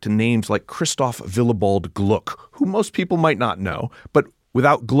back to names like Christoph Willibald Gluck, who most people might not know, but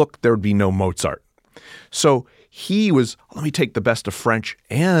without Gluck, there would be no Mozart. So he was, let me take the best of French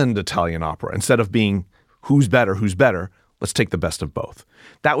and Italian opera. Instead of being who's better, let's take the best of both.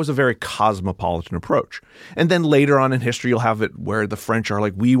 That was a very cosmopolitan approach. And then later on in history, you'll have it where the French are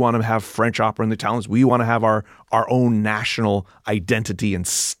like, we want to have French opera, and the Italians, we want to have our own national identity and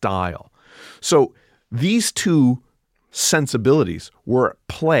style. So these two sensibilities were at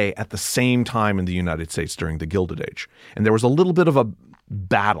play at the same time in the United States during the Gilded Age. And there was a little bit of a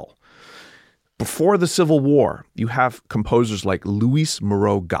battle. Before the Civil War, you have composers like Louis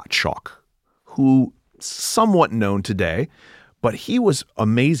Moreau Gottschalk, who somewhat known today, but he was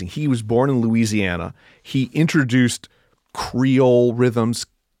amazing. He was born in Louisiana. He introduced Creole rhythms,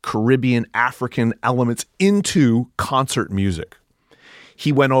 Caribbean, African elements into concert music.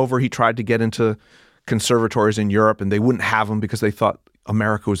 He went over, he tried to get into conservatories in Europe, and they wouldn't have him because they thought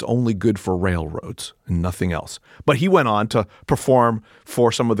America was only good for railroads and nothing else. But he went on to perform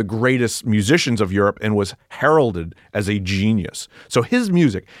for some of the greatest musicians of Europe and was heralded as a genius. So his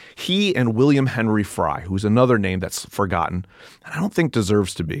music, he and William Henry Fry, who's another name that's forgotten, and I don't think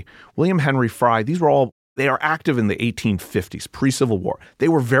deserves to be. William Henry Fry, they are active in the 1850s, pre-Civil War. They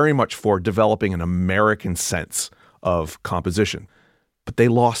were very much for developing an American sense of composition. But they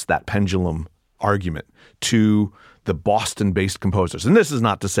lost that pendulum argument to the Boston-based composers. And this is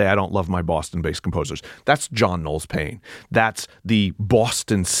not to say I don't love my Boston-based composers. That's John Knowles Paine. That's the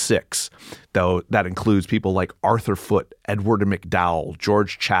Boston Six, though that includes people like Arthur Foote, Edward McDowell,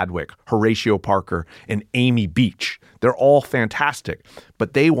 George Chadwick, Horatio Parker, and Amy Beach. They're all fantastic,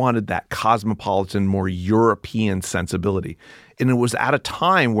 but they wanted that cosmopolitan, more European sensibility. And it was at a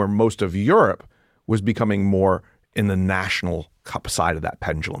time where most of Europe was becoming more in the national side of that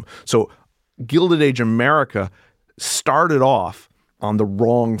pendulum. So Gilded Age America started off on the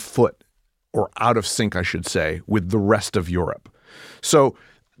wrong foot, or out of sync, I should say, with the rest of Europe. So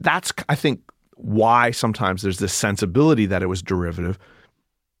that's, I think, why sometimes there's this sensibility that it was derivative,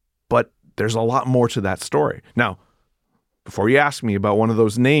 but there's a lot more to that story. Now, before you ask me about one of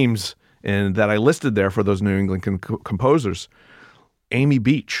those names and that I listed there for those New England composers, Amy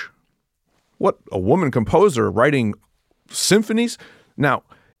Beach. What a woman composer writing symphonies. Now,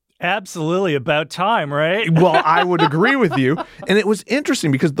 absolutely about time, right? Well, I would agree with you. And it was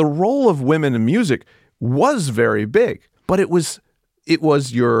interesting because the role of women in music was very big, but it was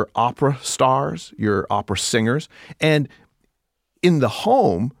your opera stars, your opera singers. And in the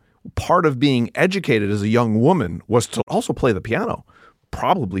home, part of being educated as a young woman was to also play the piano,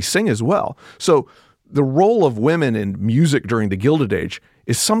 probably sing as well. So the role of women in music during the Gilded Age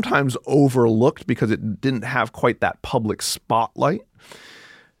is sometimes overlooked because it didn't have quite that public spotlight.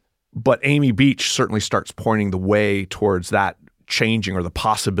 But Amy Beach certainly starts pointing the way towards that changing, or the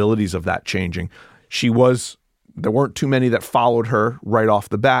possibilities of that changing. There weren't too many that followed her right off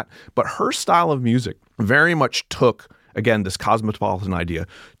the bat, but her style of music very much took, again, this cosmopolitan idea,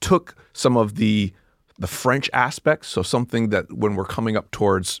 took some of the French aspects. So something that when we're coming up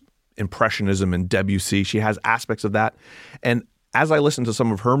towards Impressionism and Debussy, she has aspects of that. And as I listen to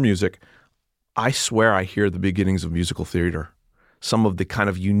some of her music, I swear I hear the beginnings of musical theater. Some of the kind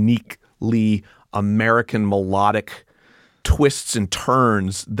of uniquely American melodic twists and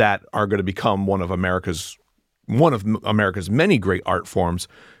turns that are going to become one of America's many great art forms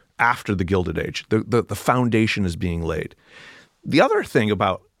after the Gilded Age. The foundation is being laid. The other thing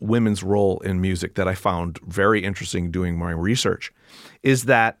about women's role in music that I found very interesting doing my research is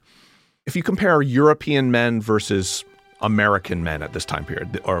that if you compare European men versus American men at this time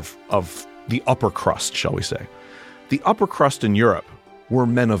period, or of the upper crust, shall we say, the upper crust in Europe were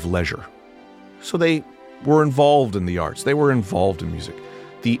men of leisure. So they were involved in the arts. They were involved in music.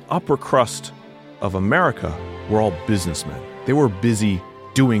 The upper crust of America were all businessmen. They were busy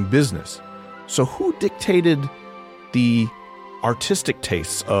doing business. So who dictated the artistic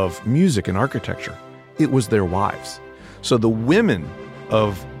tastes of music and architecture? It was their wives. So the women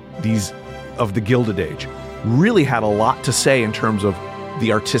of the Gilded Age really had a lot to say in terms of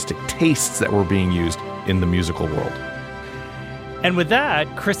the artistic tastes that were being used in the musical world. And with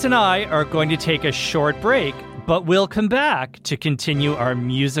that, Chris and I are going to take a short break, but we'll come back to continue our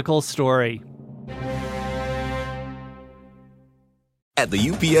musical story. At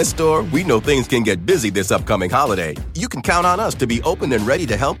the UPS Store, we know things can get busy this upcoming holiday. You can count on us to be open and ready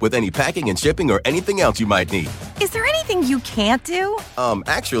to help with any packing and shipping or anything else you might need. Is there anything you can't do?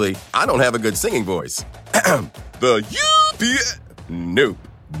 Actually, I don't have a good singing voice. The UPS... Nope.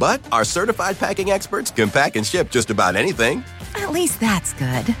 But our certified packing experts can pack and ship just about anything. At least that's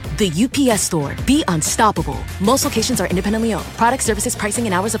good. The UPS Store. Be unstoppable. Most locations are independently owned. Product, services, pricing,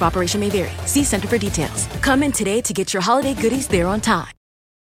 and hours of operation may vary. See Center for details. Come in today to get your holiday goodies there on time.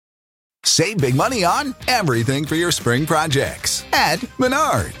 Save big money on everything for your spring projects at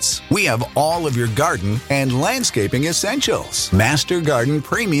Menards. We have all of your garden and landscaping essentials. Master Garden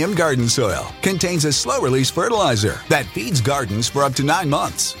Premium Garden Soil contains a slow-release fertilizer that feeds gardens for up to 9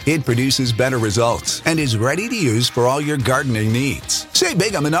 months. It produces better results and is ready to use for all your gardening needs. Save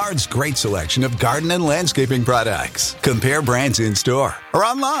big on Menards' great selection of garden and landscaping products. Compare brands in store or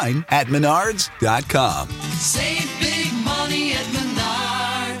online at menards.com. Save big money at Menards.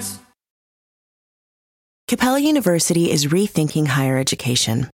 Capella University is rethinking higher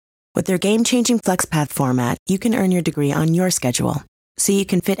education. With their game-changing FlexPath format, you can earn your degree on your schedule, so you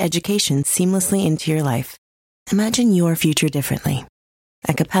can fit education seamlessly into your life. Imagine your future differently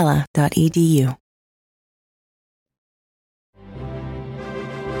at capella.edu.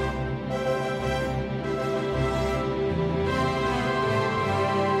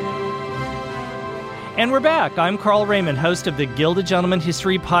 And we're back. I'm Carl Raymond, host of the Gilded Gentleman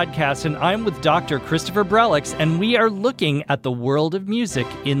History Podcast, and I'm with Dr. Christopher Brelix, and we are looking at the world of music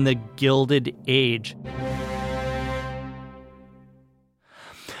in the Gilded Age.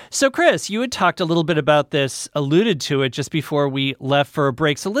 So, Chris, you had talked a little bit about this, alluded to it just before we left for a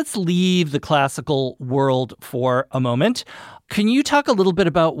break. So let's leave the classical world for a moment. Can you talk a little bit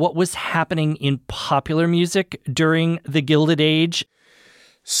about what was happening in popular music during the Gilded Age?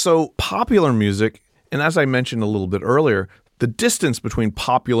 So popular music, and as I mentioned a little bit earlier, the distance between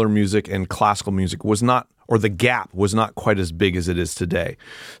popular music and classical music was not, or the gap was not quite as big as it is today.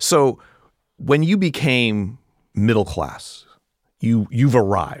 So when you became middle class, you've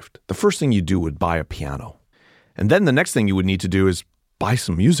arrived. The first thing you do would buy a piano. And then the next thing you would need to do is buy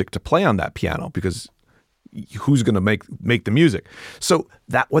some music to play on that piano, because who's going to make the music? So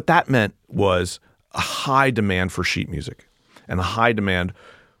what that meant was a high demand for sheet music and a high demand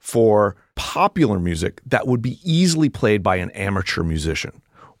for popular music that would be easily played by an amateur musician.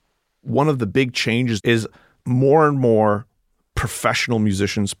 One of the big changes is more and more professional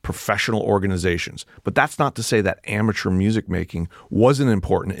musicians, professional organizations. But that's not to say that amateur music making wasn't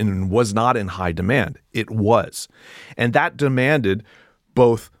important and was not in high demand. It was. And that demanded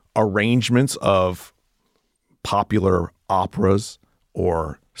both arrangements of popular operas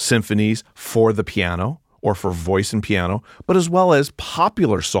or symphonies for the piano, or for voice and piano, but as well as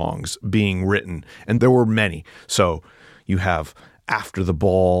popular songs being written. And there were many. So you have After the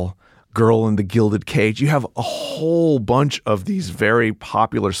Ball, Girl in the Gilded Cage. You have a whole bunch of these very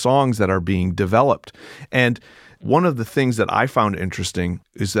popular songs that are being developed. And one of the things that I found interesting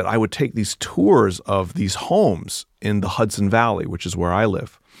is that I would take these tours of these homes in the Hudson Valley, which is where I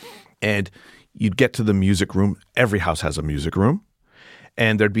live. And you'd get to the music room. Every house has a music room.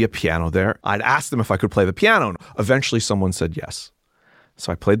 And there'd be a piano there. I'd ask them if I could play the piano. Eventually, someone said yes.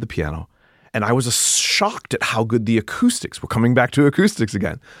 So I played the piano. And I was shocked at how good the acoustics were. Coming back to acoustics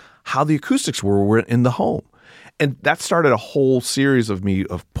again. How the acoustics were in the home. And that started a whole series of me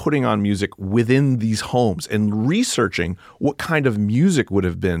of putting on music within these homes and researching what kind of music would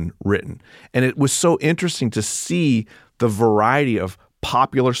have been written. And it was so interesting to see the variety of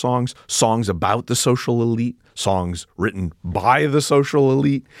popular songs, songs about the social elite, songs written by the social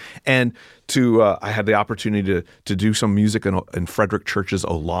elite. And I had the opportunity to do some music in Frederick Church's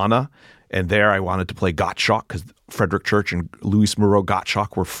Olana. And there I wanted to play Gottschalk because Frederick Church and Louis Moreau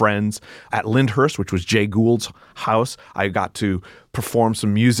Gottschalk were friends. At Lyndhurst, which was Jay Gould's house, I got to perform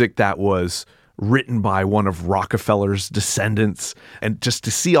some music that was written by one of Rockefeller's descendants. And just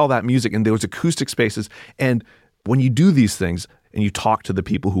to see all that music and those acoustic spaces. And when you do these things and you talk to the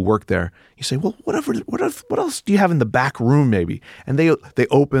people who work there, you say, well, what else do you have in the back room maybe? And they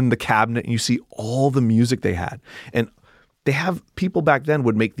open the cabinet and you see all the music they had. And they have people back then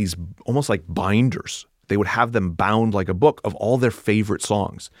would make these almost like binders. They would have them bound like a book of all their favorite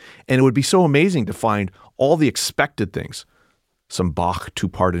songs. And it would be so amazing to find all the expected things. Some Bach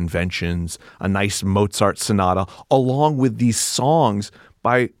two-part inventions, a nice Mozart sonata, along with these songs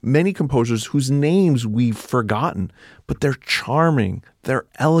by many composers whose names we've forgotten, but they're charming, they're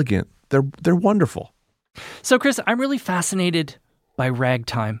elegant, they're wonderful. So, Chris, I'm really fascinated by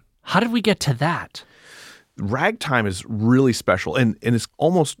ragtime. How did we get to that? Ragtime is really special, and it's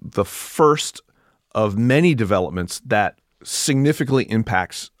almost the first of many developments that significantly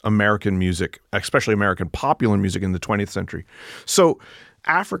impacts American music, especially American popular music in the 20th century. So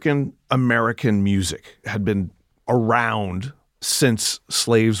African American music had been around since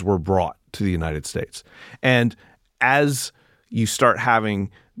slaves were brought to the United States. And as you start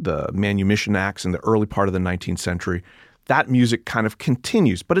having the Manumission Acts in the early part of the 19th century, that music kind of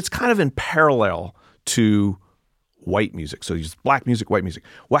continues, but it's kind of in parallel to white music. So there's black music, white music.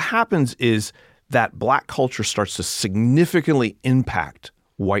 What happens is that black culture starts to significantly impact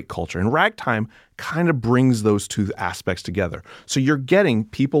white culture. And ragtime kind of brings those two aspects together. So you're getting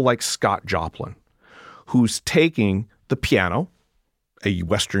people like Scott Joplin, who's taking the piano, a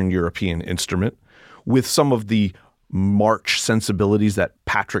Western European instrument, with some of the march sensibilities that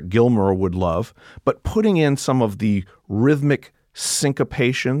Patrick Gilmore would love, but putting in some of the rhythmic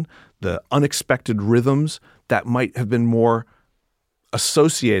syncopation, the unexpected rhythms that might have been more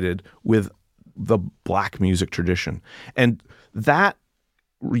associated with the black music tradition. And that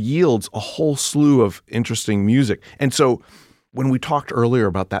yields a whole slew of interesting music. And so when we talked earlier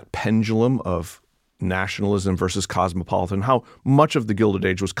about that pendulum of nationalism versus cosmopolitan, how much of the Gilded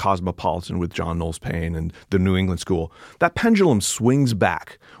Age was cosmopolitan with John Knowles Paine and the New England School, that pendulum swings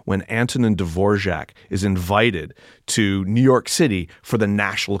back when Antonin Dvorak is invited to New York City for the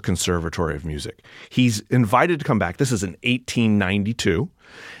National Conservatory of Music. He's invited to come back. This is in 1892.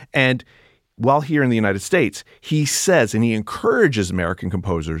 And while here in the United States, he says, and he encourages American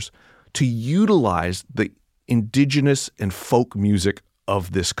composers to utilize the indigenous and folk music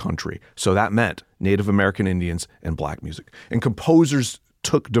of this country. So that meant Native American Indians and black music. And composers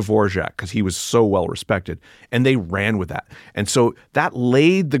took Dvorak because he was so well respected, and they ran with that. And so that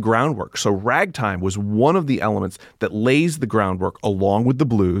laid the groundwork. So ragtime was one of the elements that lays the groundwork along with the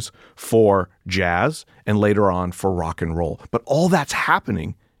blues for jazz and later on for rock and roll. But all that's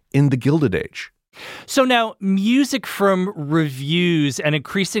happening in the Gilded Age. So now music from revues and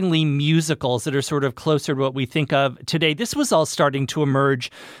increasingly musicals that are sort of closer to what we think of today, this was all starting to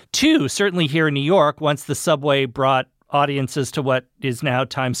emerge too, certainly here in New York, once the subway brought audiences to what is now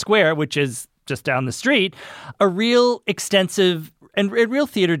Times Square, which is just down the street. A real extensive and a real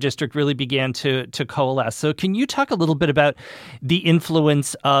theater district really began to coalesce. So can you talk a little bit about the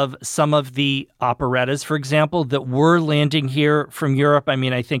influence of some of the operettas, for example, that were landing here from Europe? I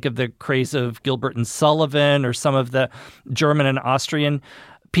mean, I think of the craze of Gilbert and Sullivan or some of the German and Austrian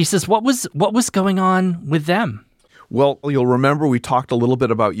pieces. What was going on with them? Well, you'll remember we talked a little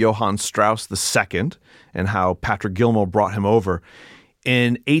bit about Johann Strauss II and how Patrick Gilmore brought him over.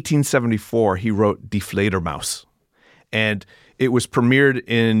 In 1874, he wrote Die Fledermaus. And it was premiered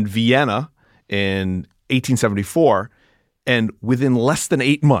in Vienna in 1874, and within less than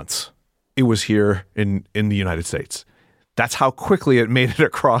 8 months, it was here in the United States. That's how quickly it made it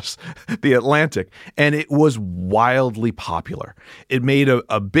across the Atlantic, and it was wildly popular. It made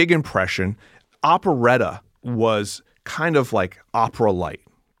a big impression. Operetta was kind of like opera light,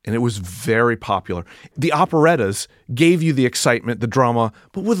 and it was very popular. The operettas gave you the excitement, the drama,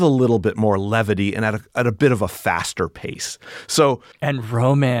 but with a little bit more levity and at a bit of a faster pace. So and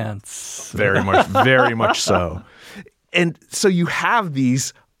romance. Very much so. And so you have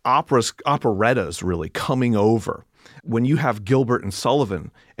these operettas really coming over. When you have Gilbert and Sullivan,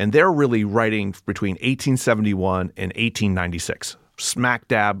 and they're really writing between 1871 and 1896. Smack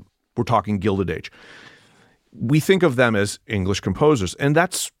dab, we're talking Gilded Age. We think of them as English composers, and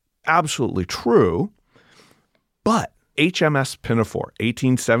that's absolutely true. But HMS Pinafore,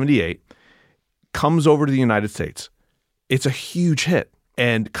 1878, comes over to the United States. it's a huge hit.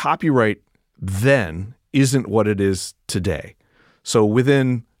 And copyright then isn't what it is today. So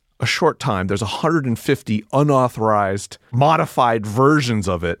within a short time, there's 150 unauthorized, modified versions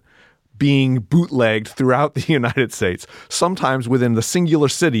of it being bootlegged throughout the United States. Sometimes within the singular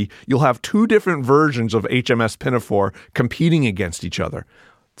city, you'll have two different versions of HMS Pinafore competing against each other.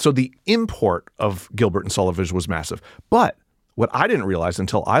 So the import of Gilbert and Sullivan was massive. But what I didn't realize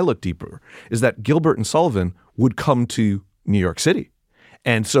until I looked deeper is that Gilbert and Sullivan would come to New York City.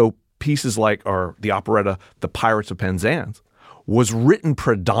 And so pieces like the operetta The Pirates of Penzance was written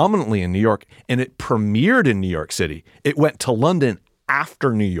predominantly in New York, and it premiered in New York City. It went to London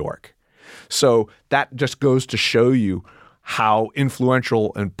after New York. So that just goes to show you how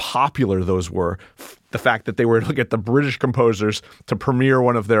influential and popular those were. The fact that they were able to get the British composers to premiere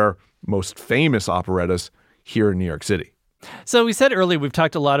one of their most famous operettas here in New York City. So we said earlier, we've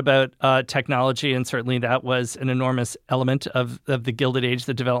talked a lot about technology, and certainly that was an enormous element of the Gilded Age,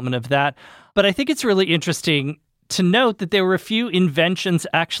 the development of that. But I think it's really interesting to note that there were a few inventions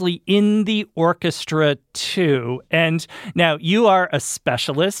actually in the orchestra too. And now you are a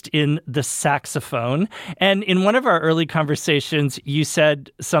specialist in the saxophone. And in one of our early conversations, you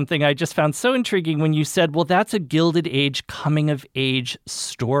said something I just found so intriguing when you said, well, that's a Gilded Age coming of age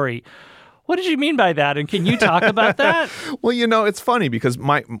story. What did you mean by that? And can you talk about that? Well, it's funny because as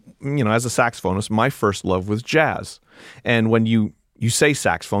a saxophonist, my first love was jazz. And when you say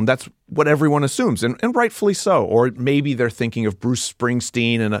saxophone, that's what everyone assumes, and rightfully so. Or maybe they're thinking of Bruce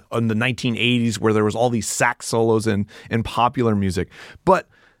Springsteen in the 1980s where there was all these sax solos in popular music. But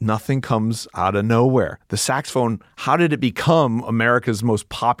nothing comes out of nowhere. The saxophone, how did it become America's most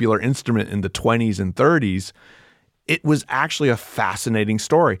popular instrument in the 20s and 30s? It was actually a fascinating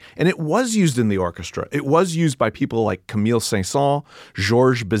story. And it was used in the orchestra. It was used by people like Camille Saint-Saëns,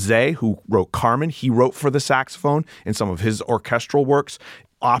 Georges Bizet, who wrote Carmen. He wrote for the saxophone in some of his orchestral works.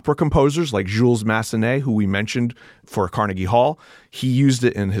 Opera composers like Jules Massenet, who we mentioned for Carnegie Hall, he used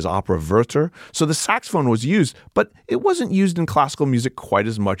it in his opera Werther. So the saxophone was used, but it wasn't used in classical music quite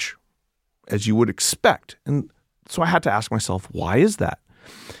as much as you would expect. And so I had to ask myself, why is that?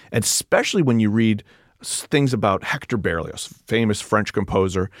 And especially when you read things about Hector Berlioz, famous French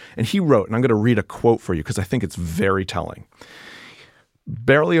composer, and he wrote, and I'm going to read a quote for you because I think it's very telling.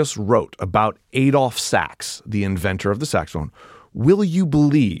 Berlioz wrote about Adolphe Sax, the inventor of the saxophone, "Will you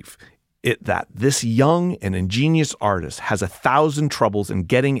believe it that this young and ingenious artist has 1,000 troubles in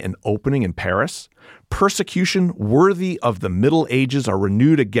getting an opening in Paris? Persecution worthy of the Middle Ages are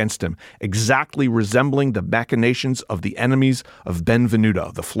renewed against him, exactly resembling the machinations of the enemies of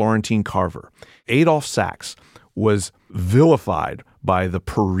Benvenuto, the Florentine carver." Adolphe Sax was vilified by the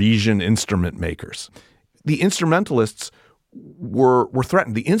Parisian instrument makers. The instrumentalists were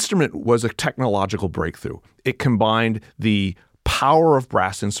threatened. The instrument was a technological breakthrough. It combined the power of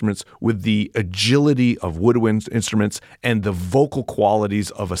brass instruments with the agility of woodwind instruments and the vocal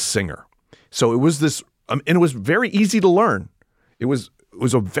qualities of a singer. So it was this, and it was very easy to learn. It was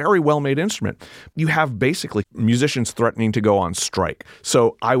a very well-made instrument. You have basically musicians threatening to go on strike.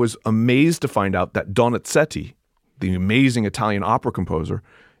 So I was amazed to find out that Donizetti, the amazing Italian opera composer,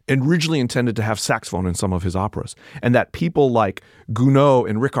 originally intended to have saxophone in some of his operas, and that people like Gounod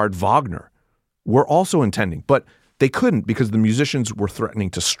and Richard Wagner were also intending, but they couldn't because the musicians were threatening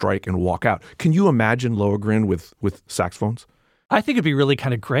to strike and walk out. Can you imagine Lohengrin with saxophones? I think it'd be really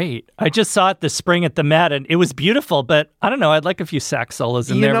kind of great. I just saw it this spring at the Met, and it was beautiful, but I don't know. I'd like a few sax solos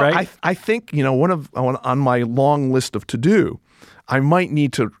in there, right? I think, on my long list of to-do, I might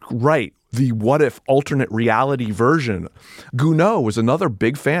need to write the what-if alternate reality version. Gounod was another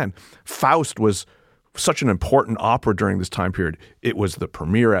big fan. Faust was such an important opera during this time period. It was the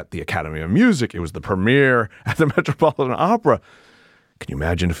premiere at the Academy of Music. It was the premiere at the Metropolitan Opera. Can you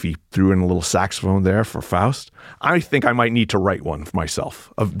imagine if he threw in a little saxophone there for Faust? I think I might need to write one for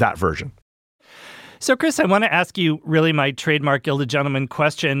myself of that version. So, Chris, I want to ask you really my trademark Gilded Gentleman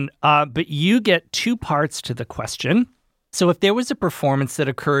question, but you get two parts to the question. So if there was a performance that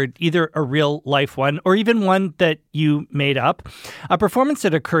occurred, either a real life one or even one that you made up, a performance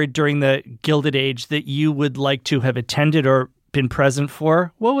that occurred during the Gilded Age that you would like to have attended or been present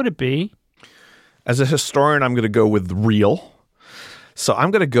for, what would it be? As a historian, I'm going to go with real. So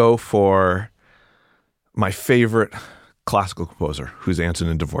I'm going to go for my favorite classical composer, who's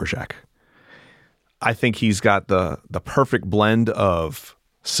Antonin Dvorak. I think he's got the perfect blend of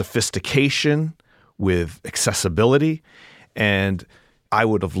sophistication with accessibility, and I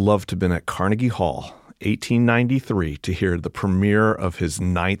would have loved to have been at Carnegie Hall, 1893, to hear the premiere of his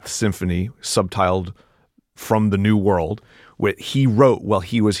Ninth Symphony, subtitled from the New World, which he wrote while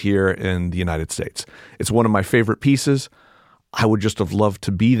he was here in the United States. It's one of my favorite pieces. I would just have loved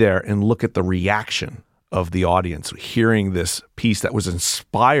to be there and look at the reaction of the audience, hearing this piece that was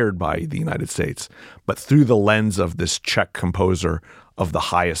inspired by the United States, but through the lens of this Czech composer of the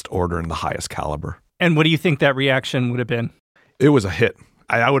highest order and the highest caliber. And what do you think that reaction would have been? It was a hit.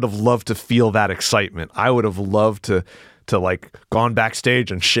 I would have loved to feel that excitement. I would have loved to like gone backstage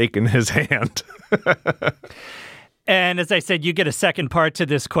and shaken his hand. And as I said, you get a second part to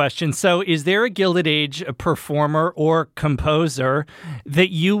this question. So is there a Gilded Age performer or composer that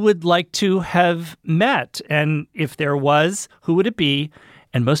you would like to have met? And if there was, who would it be?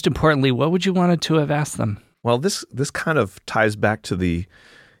 And most importantly, what would you want to have asked them? Well, this kind of ties back to the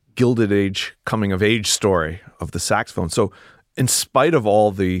Gilded Age coming of age story of the saxophone. So in spite of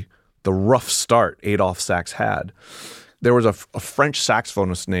all the rough start Adolphe Sax had, there was a French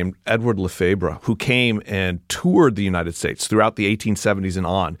saxophonist named Edward Lefebvre who came and toured the United States throughout the 1870s and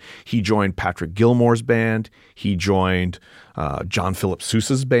on. He joined Patrick Gilmore's band. He joined John Philip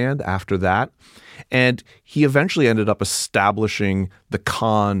Sousa's band after that. And he eventually ended up establishing the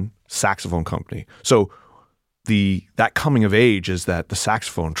Kahn Saxophone Company. So that coming of age is that the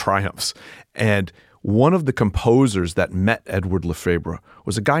saxophone triumphs. And one of the composers that met Edward Lefebvre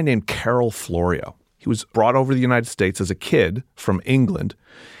was a guy named Carol Florio. He was brought over to the United States as a kid from England,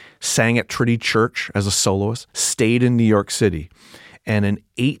 sang at Trinity Church as a soloist, stayed in New York City. And in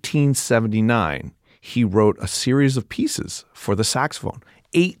 1879, he wrote a series of pieces for the saxophone.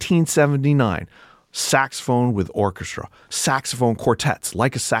 1879, saxophone with orchestra, saxophone quartets,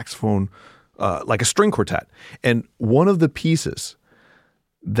 like a saxophone, like a string quartet. And one of the pieces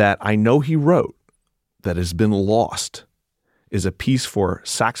that I know he wrote that has been lost is a piece for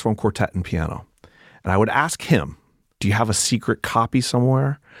saxophone quartet and piano. And I would ask him, do you have a secret copy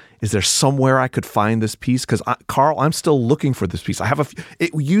somewhere? Is there somewhere I could find this piece? Because, Carl, I'm still looking for this piece.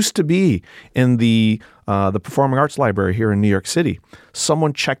 It used to be in the Performing Arts Library here in New York City.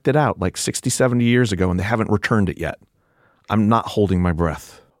 Someone checked it out like 60, 70 years ago, and they haven't returned it yet. I'm not holding my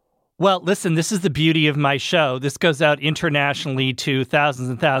breath. Well, listen, this is the beauty of my show. This goes out internationally to thousands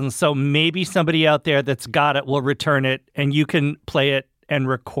and thousands. So maybe somebody out there that's got it will return it, and you can play it and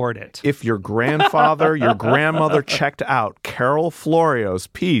record it. If your grandfather, your grandmother checked out Carol Florio's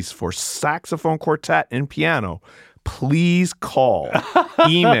piece for saxophone quartet and piano, please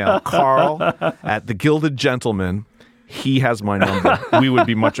email Carl at The Gilded Gentleman. He has my number. We would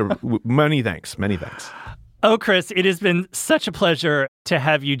be many thanks. Oh, Chris, it has been such a pleasure to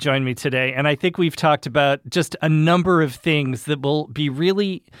have you join me today. And I think we've talked about just a number of things that will be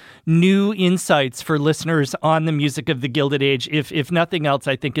really new insights for listeners on the music of the Gilded Age. If nothing else,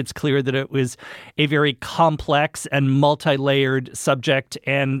 I think it's clear that it was a very complex and multi-layered subject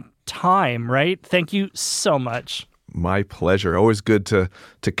and time, right? Thank you so much. My pleasure. Always good to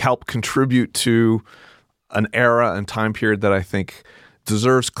help contribute to an era and time period that I think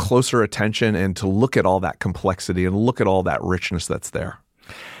deserves closer attention, and to look at all that complexity and look at all that richness that's there.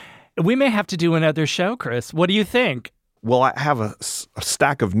 We may have to do another show, Chris. What do you think? Well, I have a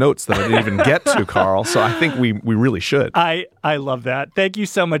stack of notes that I didn't even get to, Carl, so I think we really should. I love that. Thank you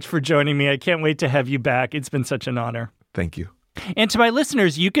so much for joining me. I can't wait to have you back. It's been such an honor. Thank you. And to my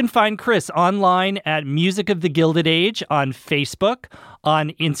listeners, you can find Chris online at Music of the Gilded Age, on Facebook, on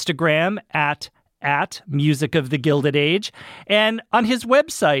Instagram at Music of the Gilded Age, and on his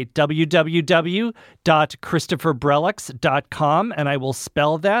website, www.christopherbrellochs.com, and I will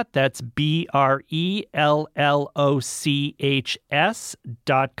spell that. That's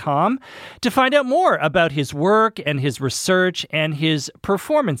BRELLOCHS.com, to find out more about his work and his research and his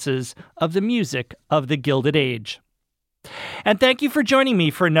performances of the music of the Gilded Age. And thank you for joining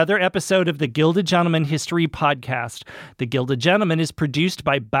me for another episode of the Gilded Gentleman History Podcast. The Gilded Gentleman is produced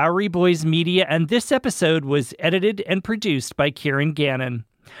by Bowery Boys Media, and this episode was edited and produced by Kieran Gannon.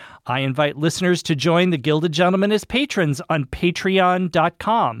 I invite listeners to join the Gilded Gentleman as patrons on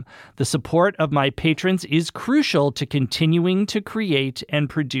Patreon.com. The support of my patrons is crucial to continuing to create and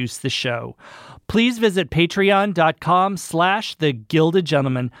produce the show. Please visit Patreon.com/The Gilded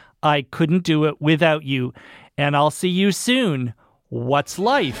Gentleman. I couldn't do it without you. And I'll see you soon. What's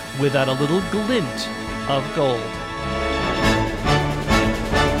life without a little glint of gold?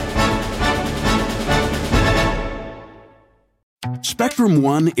 Spectrum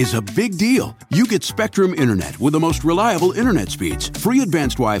One is a big deal. You get Spectrum Internet with the most reliable internet speeds, free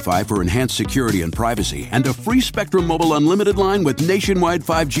advanced Wi-Fi for enhanced security and privacy, and a free Spectrum Mobile Unlimited line with nationwide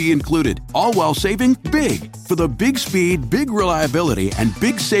 5G included, all while saving big. For the big speed, big reliability, and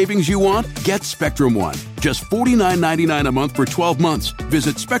big savings you want, get Spectrum One. Just $49.99 a month for 12 months.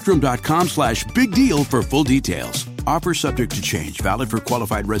 Visit spectrum.com/big deal for full details. Offer subject to change. Valid for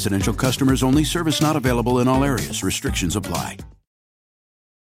qualified residential customers only. Service not available in all areas. Restrictions apply.